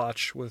OC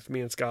watch with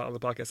me and Scott on the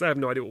podcast. I have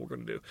no idea what we're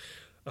going to do,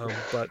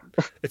 but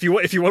if you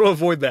want to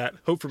avoid that,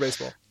 hope for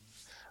baseball.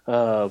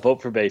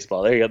 Vote for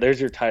baseball. There you go.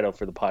 There's your title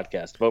for the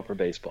podcast. Vote for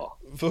baseball.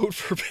 Vote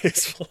for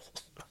baseball.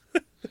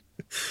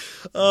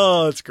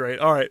 Oh, that's great.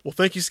 All right. Well,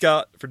 thank you,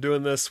 Scott, for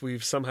doing this.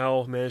 We've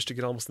somehow managed to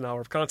get almost an hour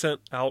of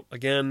content out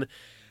again.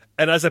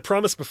 And as I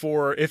promised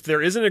before, if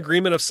there is an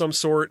agreement of some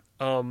sort,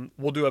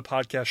 we'll do a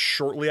podcast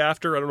shortly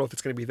after. I don't know if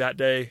it's going to be that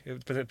day,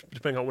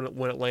 depending on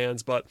when it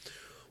lands, but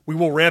we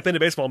will ramp into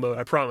baseball mode.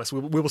 I promise.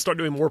 We will start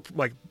doing more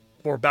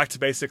back to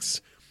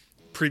basics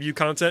preview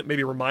content,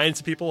 maybe remind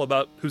some people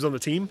about who's on the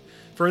team,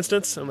 for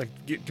instance, and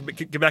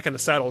get back in the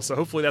saddle. So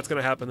hopefully that's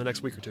going to happen the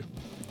next week or two.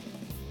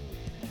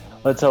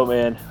 Let's hope,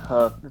 man.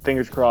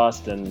 Fingers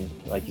crossed, and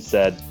like you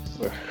said,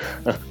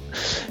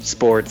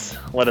 sports.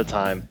 What a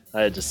time!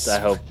 I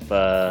hope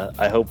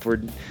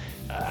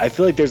I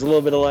feel like there's a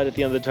little bit of light at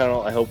the end of the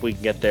tunnel. I hope we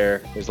can get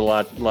there. There's a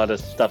lot of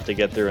stuff to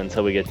get through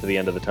until we get to the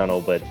end of the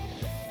tunnel, but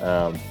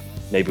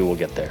maybe we'll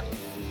get there.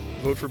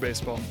 Vote for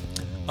baseball.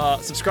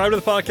 Subscribe to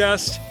the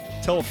podcast.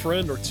 Tell a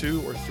friend or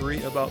two or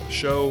three about the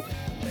show,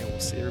 and we'll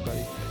see everybody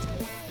next time.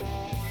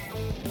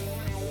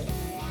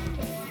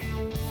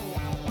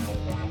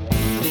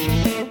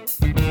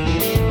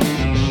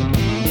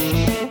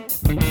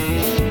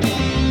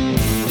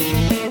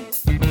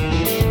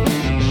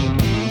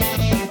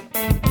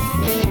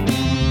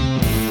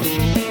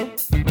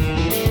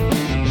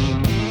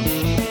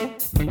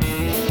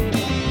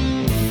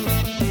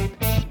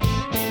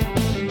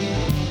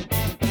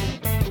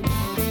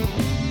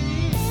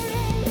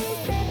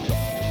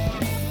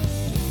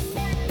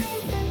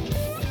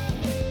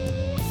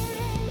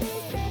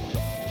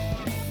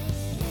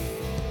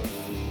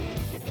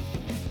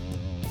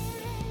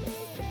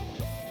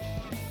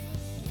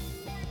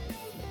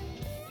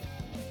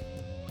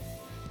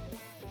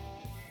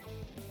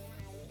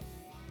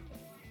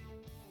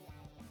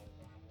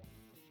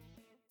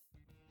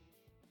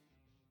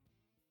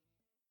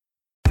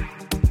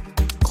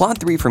 Claude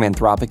 3 from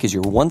Anthropic is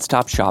your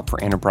one-stop shop for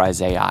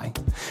enterprise AI.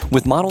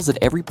 With models at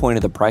every point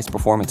of the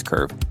price-performance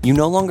curve, you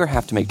no longer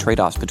have to make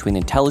trade-offs between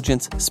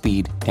intelligence,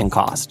 speed, and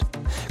cost.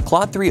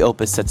 Claude 3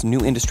 Opus sets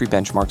new industry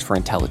benchmarks for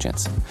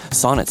intelligence.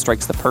 Sonnet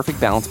strikes the perfect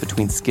balance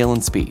between skill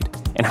and speed.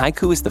 And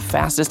Haiku is the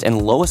fastest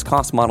and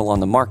lowest-cost model on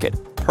the market,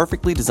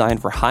 perfectly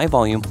designed for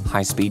high-volume,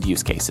 high-speed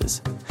use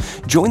cases.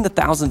 Join the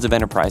thousands of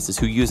enterprises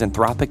who use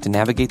Anthropic to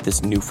navigate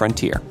this new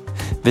frontier.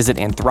 Visit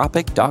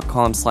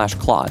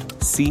anthropic.com/Claude,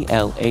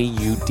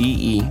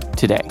 CLAUDE,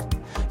 today.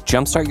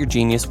 Jumpstart your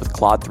genius with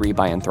Claude 3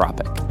 by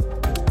Anthropic.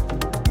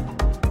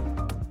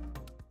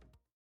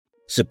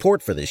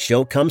 Support for this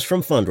show comes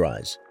from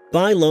Fundrise.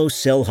 Buy low,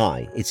 sell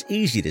high. It's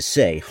easy to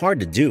say, hard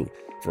to do.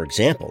 For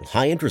example,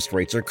 high interest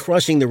rates are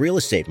crushing the real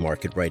estate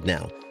market right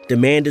now.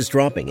 Demand is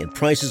dropping and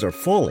prices are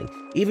falling,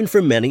 even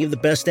for many of the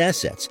best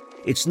assets.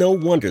 It's no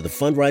wonder the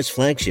Fundrise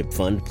Flagship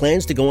Fund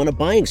plans to go on a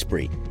buying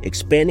spree,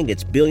 expanding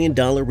its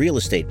billion-dollar real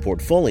estate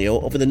portfolio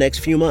over the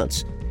next few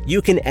months.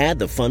 You can add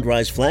the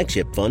Fundrise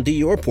Flagship Fund to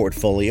your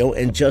portfolio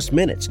in just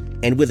minutes,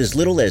 and with as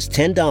little as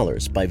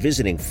 $10 by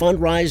visiting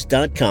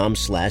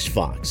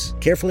fundrise.com/Fox.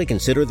 Carefully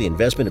consider the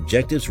investment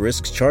objectives,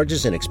 risks,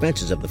 charges, and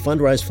expenses of the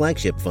Fundrise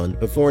Flagship Fund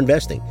before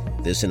investing.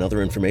 This and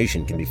other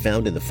information can be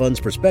found in the fund's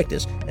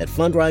prospectus at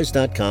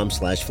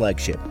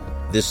fundrise.com/flagship.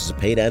 This is a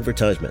paid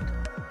advertisement.